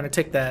I were trying to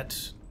take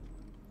that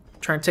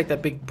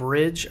big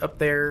bridge up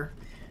there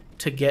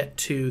to get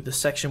to the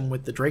section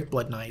with the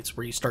Drakeblood Knights,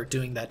 where you start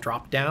doing that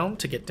drop down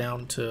to get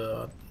down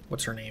to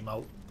what's her name,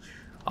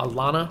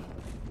 Alana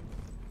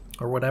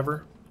or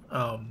whatever.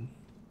 We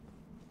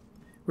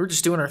were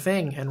just doing our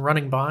thing and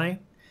running by,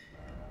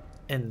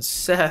 and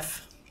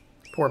Seth,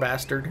 poor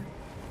bastard,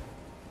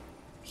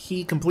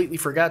 he completely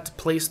forgot to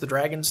place the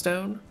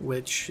Dragonstone,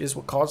 which is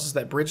what causes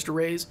that bridge to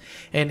raise.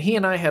 And he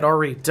and I had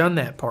already done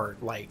that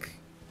part, like,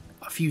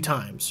 a few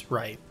times,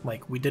 right?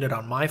 Like, we did it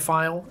on my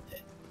file.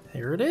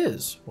 Here it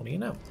is. What do you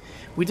know?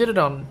 We did it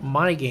on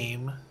my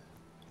game.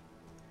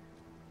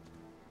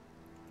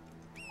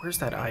 Where's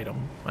that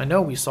item? I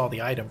know we saw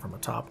the item from the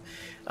top.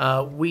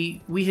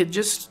 We had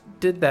just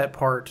did that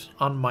part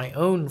on my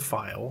own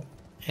file,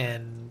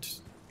 and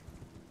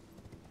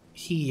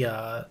he...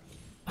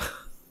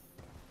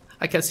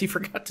 I guess he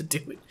forgot to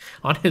do it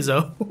on his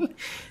own,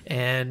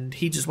 and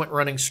he just went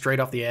running straight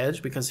off the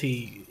edge because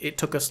it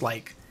took us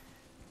like,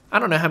 I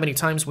don't know how many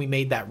times we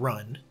made that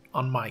run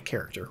on my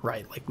character,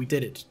 right? Like, we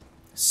did it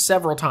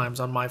several times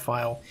on my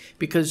file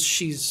because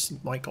she's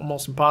like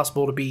almost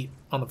impossible to beat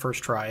on the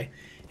first try,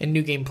 in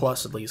New Game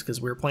Plus at least, because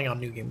we were playing on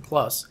New Game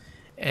Plus,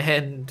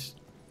 and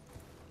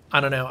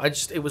I don't know,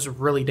 it was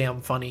really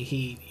damn funny.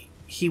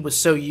 He was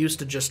so used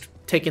to just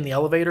taking the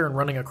elevator and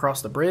running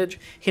across the bridge,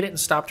 he didn't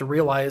stop to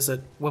realize that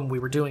when we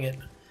were doing it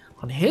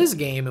on his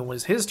game, it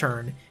was his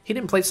turn, he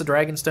didn't place the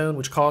Dragonstone,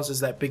 which causes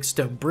that big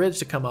stone bridge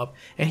to come up,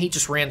 and he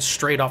just ran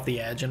straight off the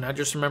edge. And I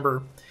just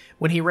remember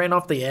when he ran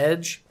off the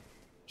edge,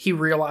 he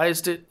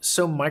realized it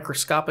so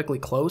microscopically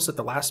close at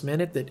the last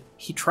minute that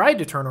he tried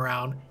to turn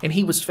around, and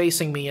he was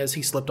facing me as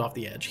he slipped off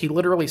the edge. He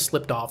literally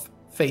slipped off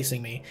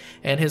facing me,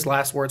 and his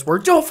last words were,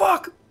 "Joe,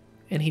 fuck!"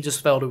 And he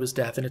just fell to his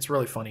death, and it's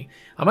really funny.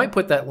 I might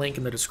put that link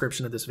in the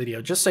description of this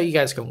video just so you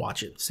guys can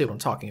watch it, see what I'm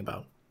talking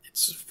about.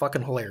 It's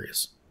fucking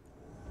hilarious.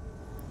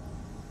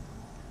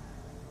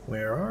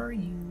 Where are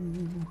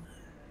you?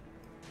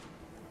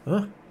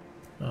 Huh?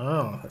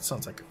 Oh, that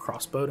sounds like a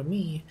crossbow to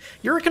me.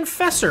 You're a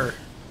confessor!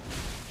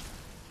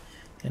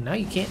 And now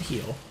you can't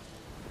heal.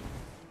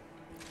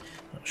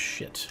 Oh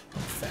shit, I'm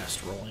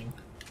fast rolling.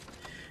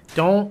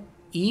 Don't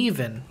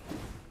even...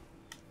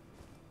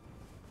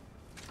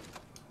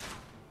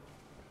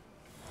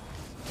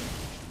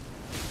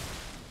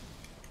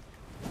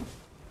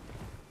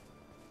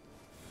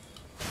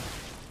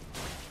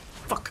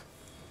 Fuck.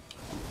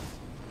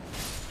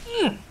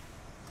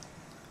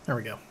 There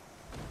we go.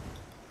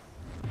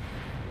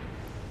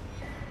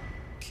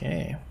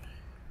 Okay.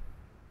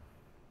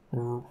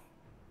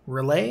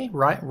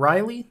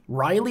 Riley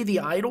the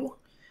Idol?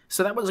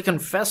 So that was a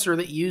confessor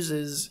that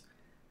uses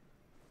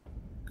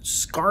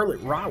scarlet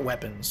rot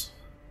weapons.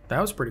 That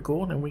was pretty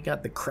cool. And we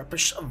got the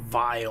Crepish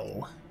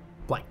Vial.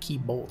 Black key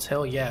bolts.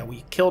 Hell yeah,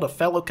 we killed a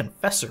fellow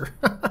confessor.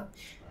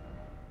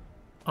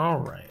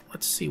 Alright,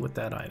 let's see what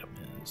that item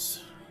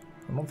is.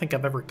 I don't think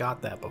I've ever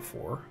got that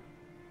before.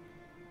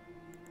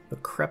 The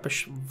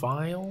Crepish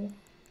Vial?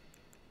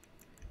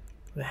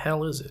 The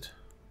hell is it?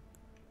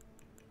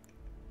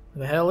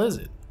 The hell is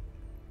it?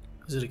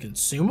 Is it a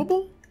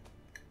consumable?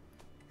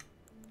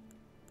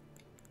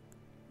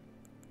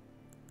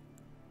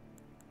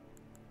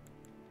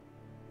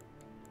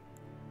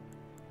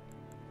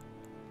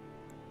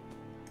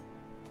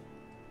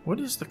 What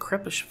is the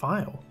Crepish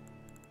Vial?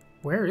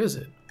 Where is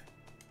it?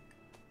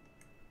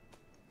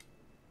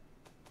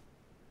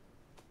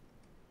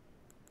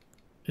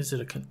 Is it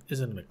an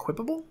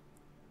equipable?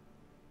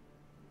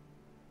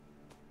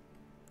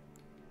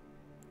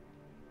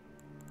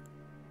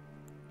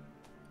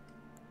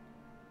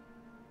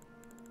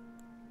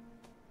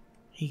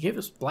 He gave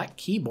us black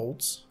key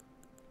bolts.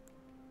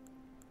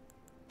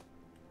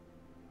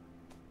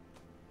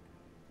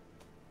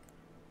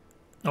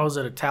 Oh, is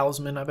it a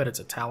talisman? I bet it's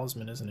a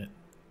talisman, isn't it?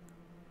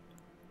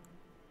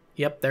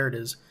 Yep, there it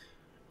is.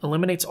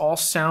 Eliminates all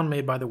sound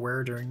made by the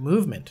wearer during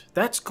movement.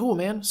 That's cool,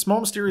 man. Small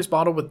mysterious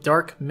bottle with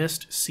dark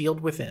mist sealed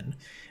within.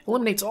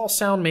 Eliminates all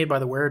sound made by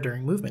the wearer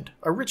during movement.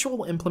 A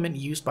ritual implement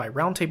used by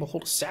Round Table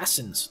Hold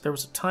assassins. There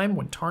was a time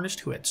when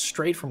Tarnished, who had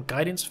strayed from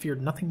guidance,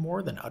 feared nothing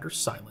more than utter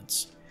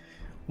silence.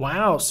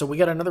 Wow, so we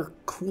got another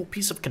cool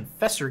piece of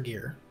confessor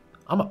gear.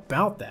 I'm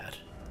about that.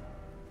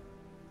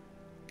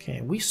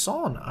 Okay, we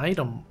saw an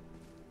item.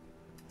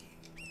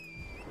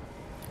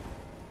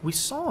 We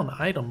saw an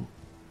item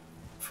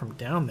from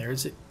down there.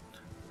 Is it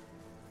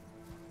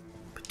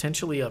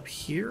potentially up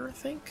here, I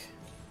think?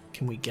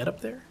 Can we get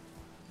up there?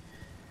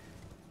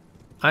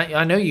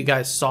 I know you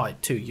guys saw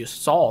it too. You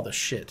saw the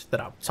shit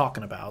that I'm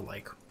talking about.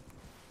 Like,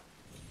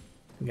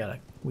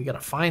 We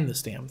gotta find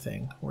this damn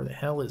thing. Where the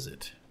hell is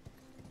it?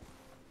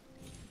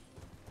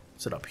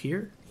 Is it up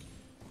here?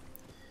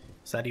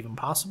 Is that even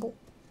possible?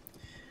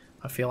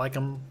 I feel like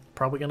I'm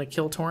probably gonna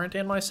kill Torrent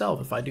and myself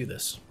if I do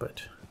this,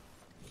 but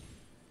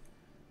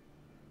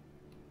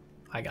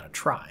I gotta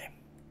try.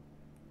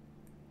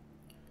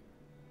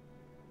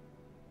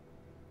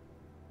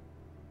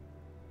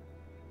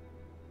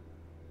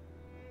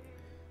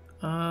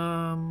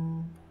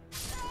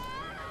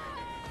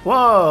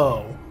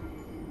 Whoa!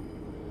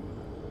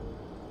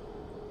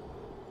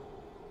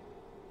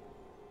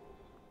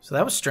 So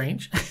that was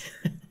strange.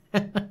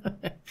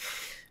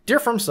 Dear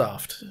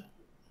FromSoft,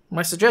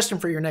 my suggestion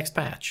for your next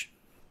patch.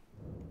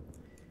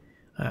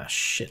 Ah,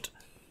 shit.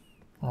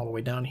 All the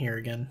way down here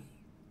again.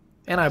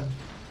 And I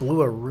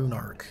blew a rune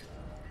arc.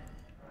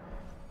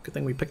 Good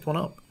thing we picked one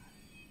up.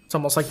 It's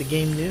almost like the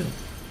game knew.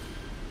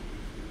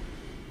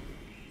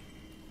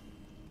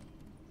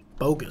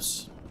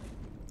 Bogus.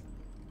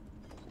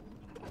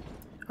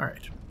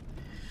 Alright.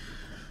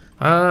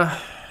 I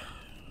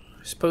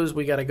suppose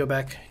we gotta go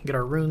back and get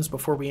our runes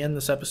before we end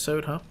this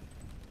episode, huh?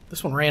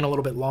 This one ran a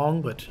little bit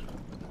long, but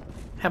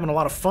having a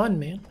lot of fun,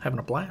 man. Having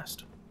a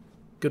blast.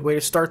 Good way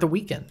to start the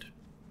weekend.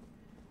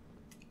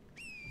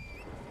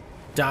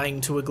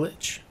 Dying to a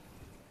glitch.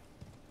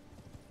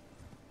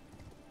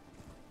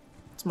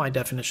 It's my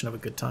definition of a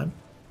good time.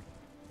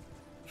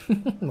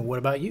 What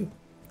about you?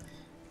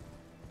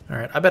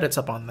 Alright, I bet it's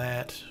up on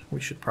that. We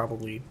should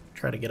probably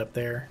try to get up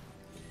there.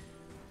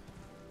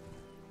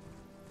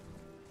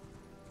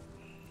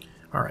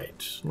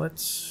 Alright,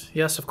 let's...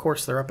 Yes, of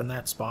course they're up in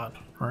that spot,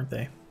 aren't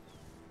they?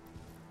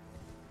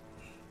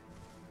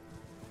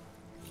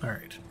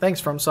 Alright,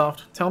 thanks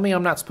FromSoft. Tell me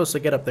I'm not supposed to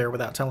get up there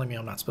without telling me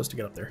I'm not supposed to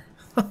get up there.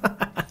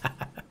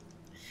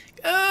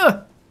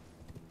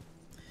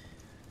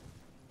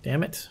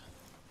 Damn it.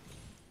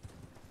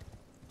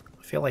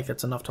 I feel like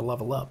that's enough to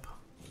level up.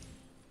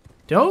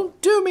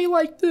 Don't do me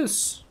like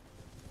this!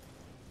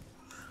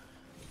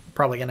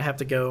 Probably gonna have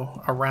to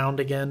go around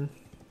again.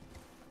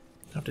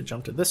 Have to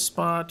jump to this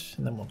spot,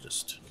 and then we'll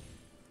just...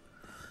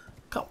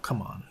 Oh,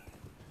 come on.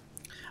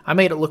 I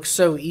made it look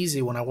so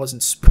easy when I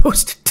wasn't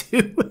supposed to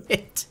do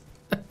it.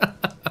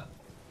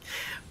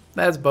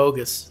 That's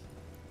bogus.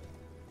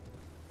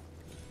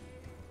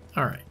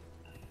 Alright.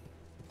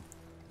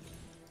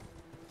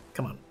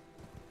 Come on.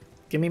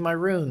 Give me my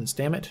runes,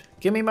 damn it.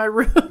 Give me my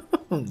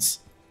runes!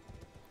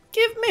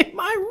 Give me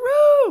my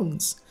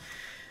runes!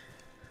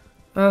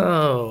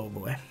 Oh,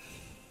 boy.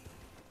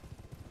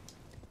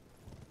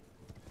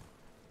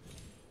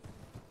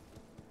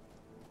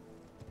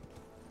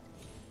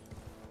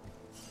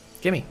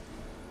 Gimme.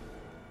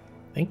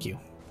 Thank you.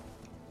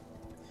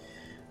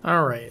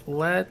 Alright,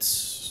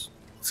 let's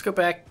go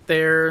back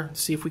there,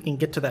 see if we can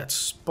get to that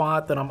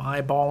spot that I'm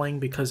eyeballing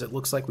because it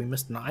looks like we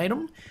missed an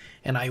item,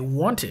 and I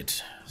want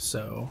it,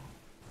 so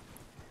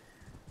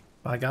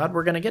by God,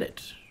 we're gonna get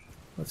it.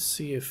 Let's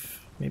see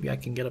if maybe I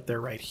can get up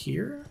there right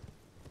here.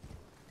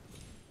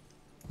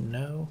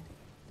 No.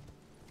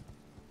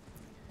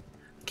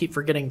 I keep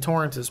forgetting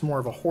Torrent is more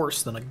of a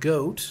horse than a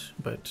goat,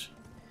 but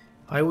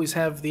I always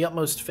have the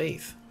utmost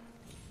faith.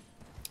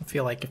 I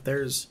feel like if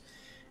there's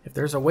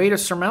a way to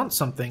surmount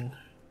something,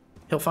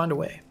 he'll find a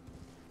way.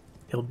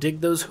 He'll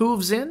dig those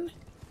hooves in,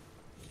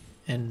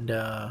 and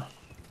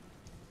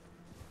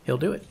he'll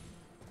do it.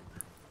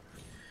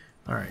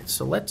 Alright,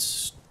 so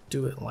let's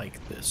do it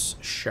like this,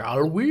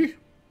 shall we?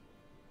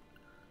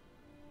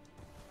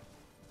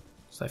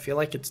 So I feel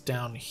like it's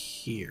down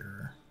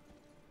here.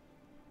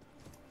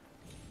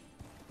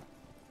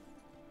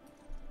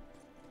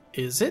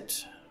 Is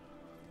it?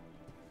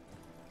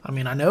 I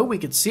mean, I know we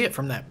could see it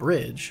from that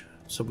bridge,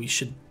 so we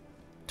should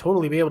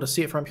totally be able to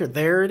see it from here.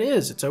 There it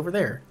is. It's over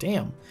there.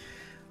 Damn.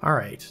 All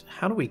right.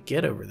 How do we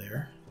get over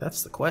there?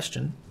 That's the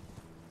question.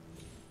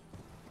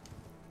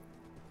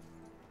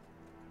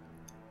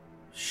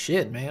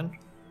 Shit, man.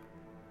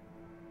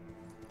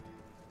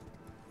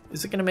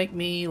 Is it going to make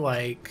me,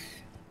 like...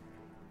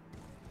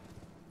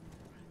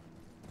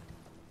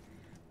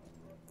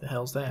 The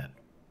hell's that?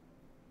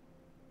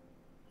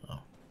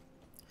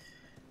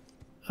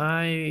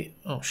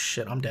 Oh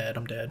shit, I'm dead,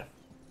 I'm dead.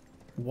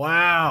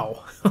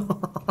 Wow!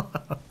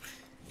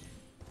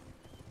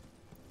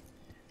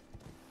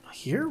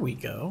 Here we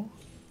go.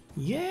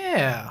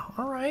 Yeah!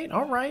 Alright,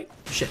 alright.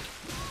 Shit.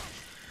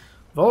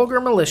 Vulgar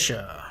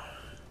Militia.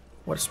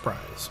 What a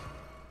surprise.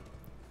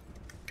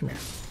 Come here.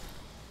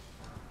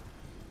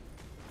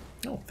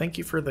 Oh, thank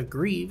you for the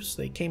greaves.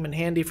 They came in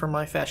handy for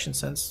my fashion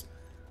sense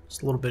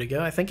just a little bit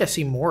ago. I think I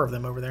see more of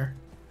them over there.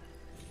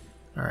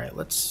 Alright,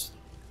 let's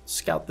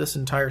scout this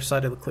entire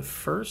side of the cliff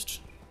first.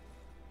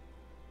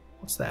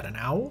 What's that, an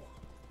owl?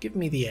 Give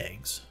me the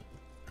eggs.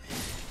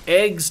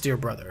 Eggs, dear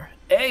brother.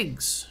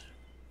 Eggs!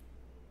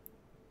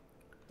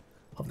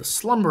 Of the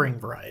slumbering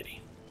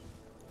variety.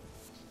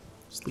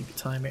 Sleepy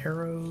time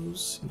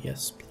arrows.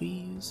 Yes,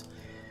 please.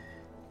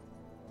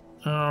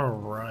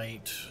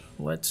 Alright.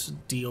 Let's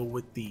deal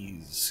with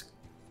these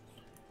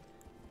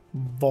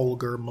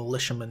vulgar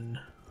militiamen.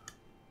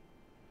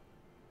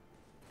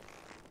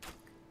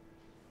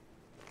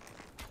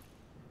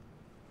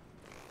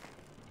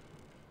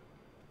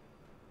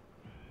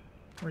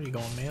 Where are you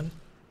going, man?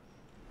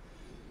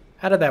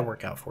 How did that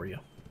work out for you?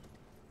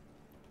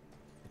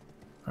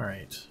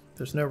 Alright.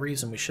 There's no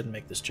reason we shouldn't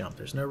make this jump.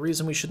 There's no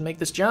reason we should make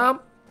this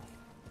jump!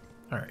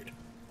 Alright.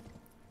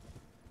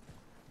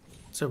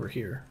 What's over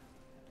here?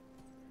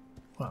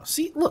 Wow,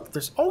 see, look,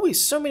 there's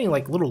always so many,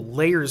 like, little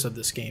layers of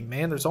this game,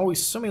 man. There's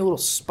always so many little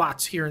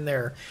spots here and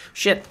there.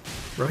 Shit!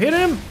 Bro, hit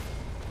him!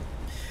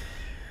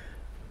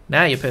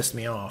 Now you pissed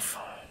me off.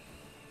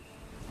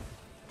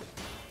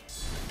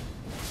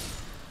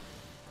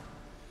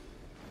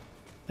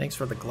 Thanks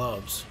for the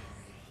gloves.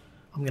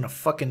 I'm gonna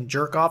fucking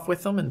jerk off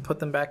with them and put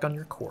them back on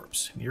your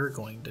corpse. You're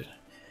going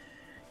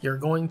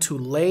to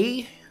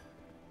lay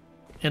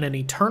in an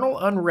eternal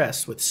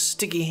unrest with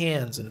sticky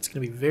hands, and it's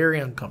gonna be very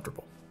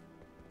uncomfortable.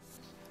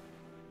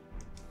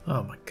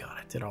 Oh my god,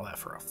 I did all that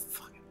for a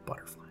fucking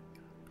butterfly.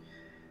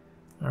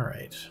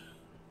 Alright.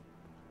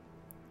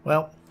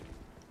 Well.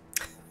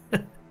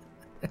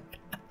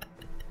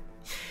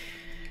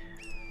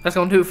 That's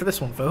gonna do it for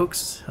this one,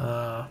 folks.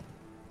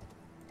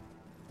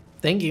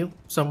 Thank you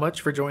so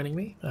much for joining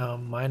me.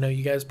 I know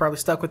you guys probably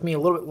stuck with me a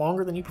little bit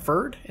longer than you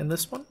preferred in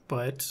this one,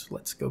 but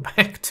let's go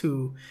back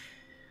to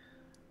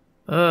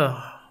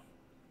the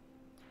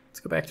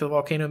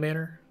Volcano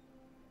Manor.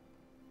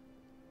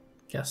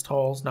 Guest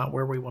hall's not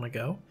where we want to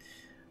go.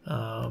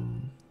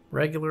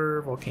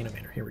 Regular Volcano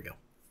Manor. Here we go.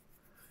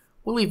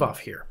 We'll leave off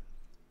here.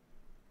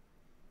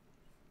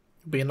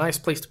 It'll be a nice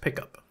place to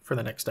pick up for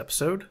the next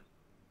episode.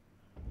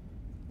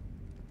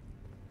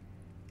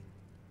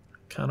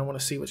 Kind of want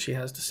to see what she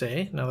has to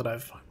say now that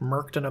I've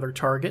murked another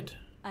target.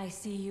 I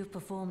see you've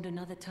performed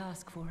another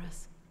task for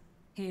us.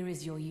 Here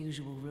is your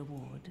usual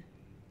reward.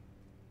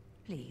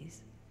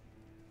 Please,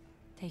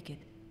 take it.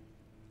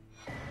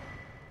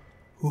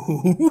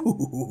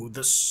 Ooh,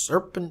 the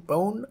serpent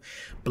bone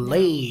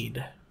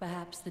blade.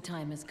 Perhaps the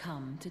time has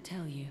come to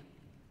tell you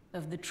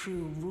of the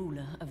true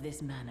ruler of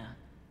this manor,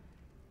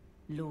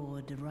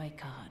 Lord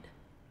Rykard.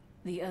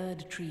 The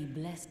Erd Tree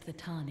blessed the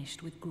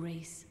Tarnished with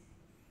grace,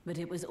 but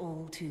it was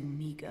all too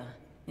meager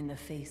in the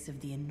face of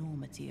the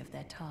enormity of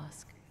their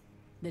task.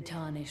 The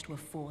Tarnished were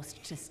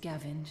forced to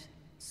scavenge,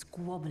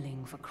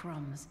 squabbling for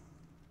crumbs,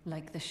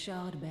 like the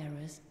Shard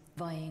Bearers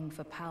vying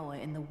for power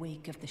in the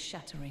wake of the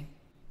Shattering.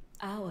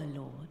 Our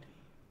Lord,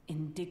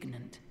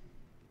 indignant,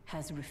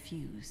 has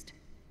refused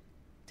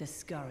to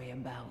scurry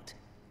about,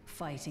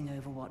 fighting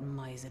over what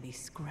miserly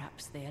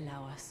scraps they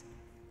allow us.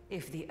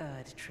 If the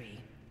Erd Tree,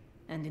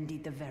 and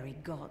indeed the very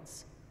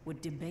gods,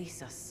 would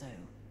debase us so,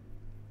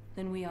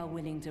 then we are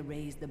willing to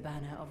raise the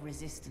banner of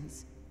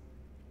resistance,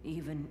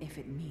 even if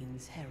it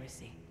means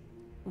heresy.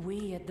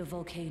 We at the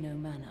Volcano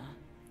Manor,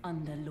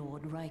 under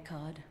Lord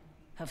Rykard,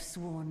 have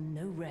sworn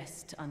no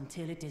rest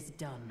until it is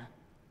done.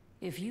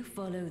 If you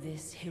follow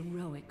this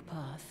heroic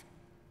path,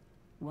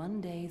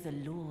 one day the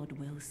Lord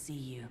will see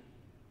you.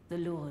 The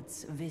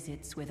Lord's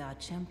visits with our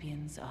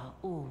champions are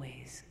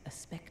always a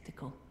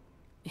spectacle.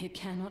 It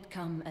cannot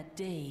come a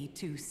day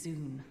too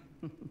soon.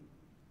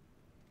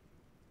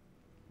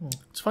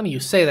 It's funny you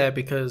say that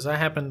because I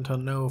happen to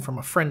know from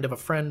a friend of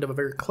a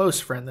very close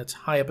friend that's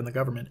high up in the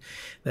government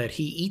that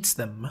he eats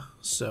them.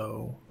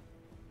 So,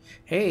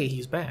 hey,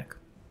 he's back.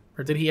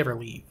 Or did he ever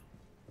leave?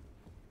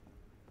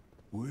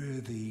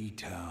 We're the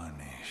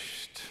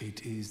Tarnished.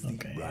 It is the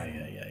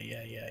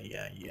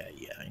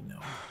Yeah, I know.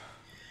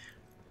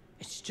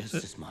 It's just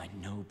as my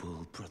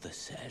noble brother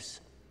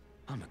says.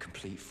 I'm a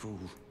complete fool.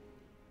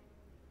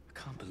 I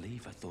can't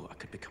believe I thought I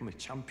could become a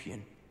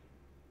champion.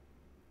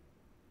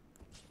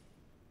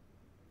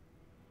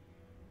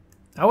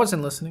 I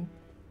wasn't listening.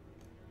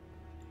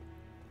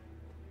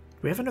 Do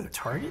we have another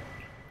target?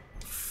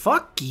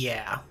 Fuck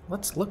yeah!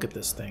 Let's look at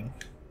this thing.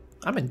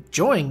 I'm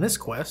enjoying this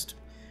quest.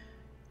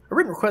 A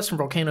written request from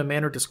Volcano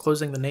Manor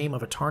disclosing the name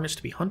of a Tarnished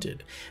to be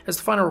hunted. As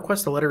the final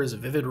request, the letter is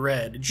vivid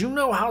red.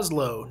 Juno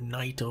Haslo,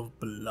 Knight of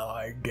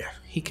Blood.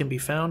 He can be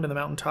found in the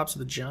mountaintops of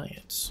the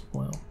Giants.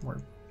 Well,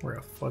 we're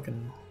a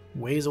fucking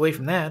ways away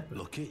from that.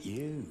 Look at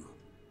you.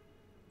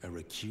 A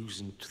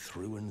recusant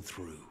through and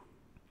through.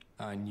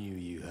 I knew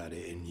you had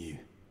it in you.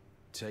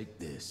 Take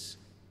this.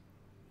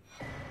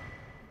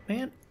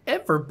 Man,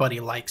 everybody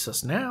likes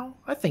us now.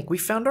 I think we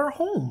found our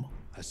home.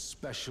 A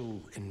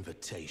special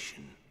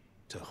invitation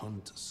to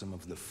hunt some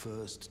of the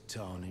first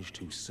Tarnished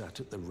who sat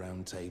at the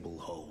Round Table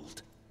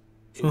hold.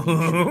 If you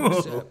should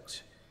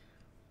accept,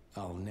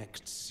 I'll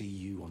next see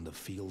you on the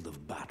field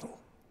of battle.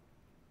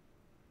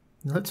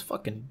 Let's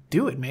fucking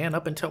do it, man,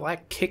 up until I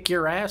kick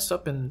your ass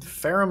up in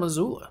Farah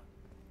Missoula.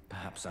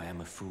 Perhaps I am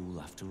a fool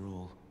after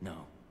all.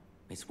 No,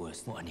 it's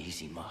worse. What an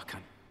easy mark.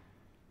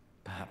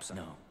 Perhaps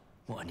no.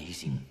 What an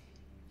easy...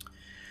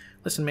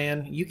 Listen,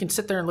 man, you can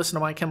sit there and listen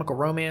to My Chemical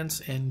Romance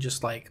and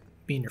just, like,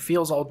 be in your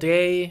feels all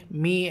day.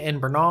 Me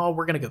and Bernal,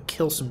 we're gonna go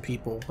kill some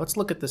people. Let's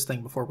look at this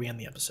thing before we end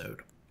the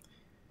episode.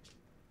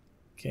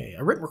 Okay,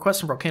 a written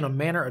request from Volcano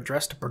Manor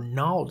addressed to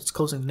Bernal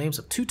disclosing the names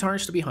of 2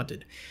 Tarnished to be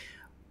hunted.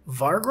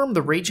 Vargrim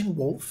the Raging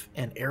Wolf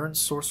and Errant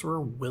Sorcerer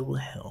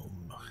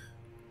Wilhelm.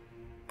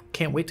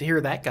 Can't wait to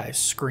hear that guy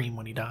scream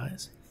when he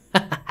dies.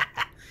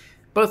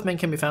 Both men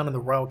can be found in the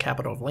royal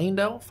capital of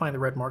Leyndell. Find the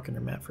red mark in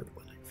your map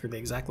for the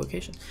exact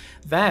location.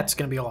 That's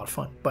going to be a lot of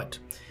fun, but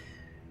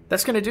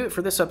that's going to do it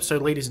for this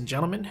episode, ladies and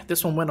gentlemen.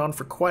 This one went on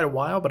for quite a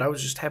while, but I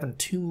was just having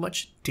too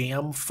much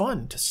damn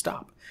fun to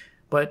stop.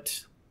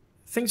 But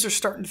things are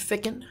starting to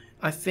thicken.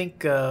 I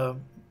think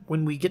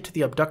when we get to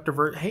the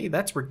abductor hey,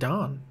 that's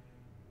Radon.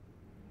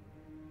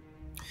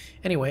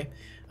 Anyway,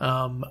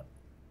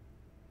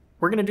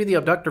 we're going to do the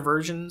abductor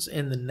versions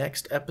in the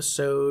next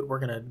episode. We're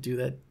going to do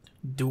that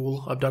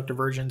dual abductor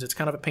versions. It's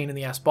kind of a pain in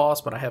the ass boss,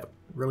 but I have a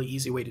really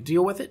easy way to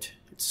deal with it.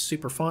 It's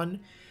super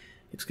fun.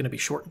 It's going to be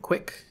short and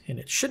quick, and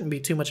it shouldn't be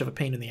too much of a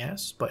pain in the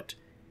ass, but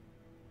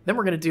then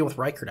we're going to deal with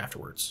Rykard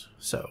afterwards.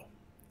 So,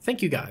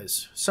 thank you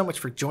guys so much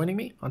for joining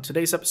me on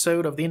today's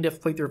episode of the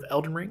in-depth playthrough of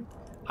Elden Ring.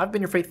 I've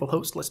been your faithful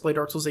host, Let's Play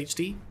Dark Souls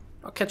HD.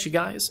 I'll catch you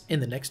guys in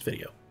the next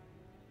video.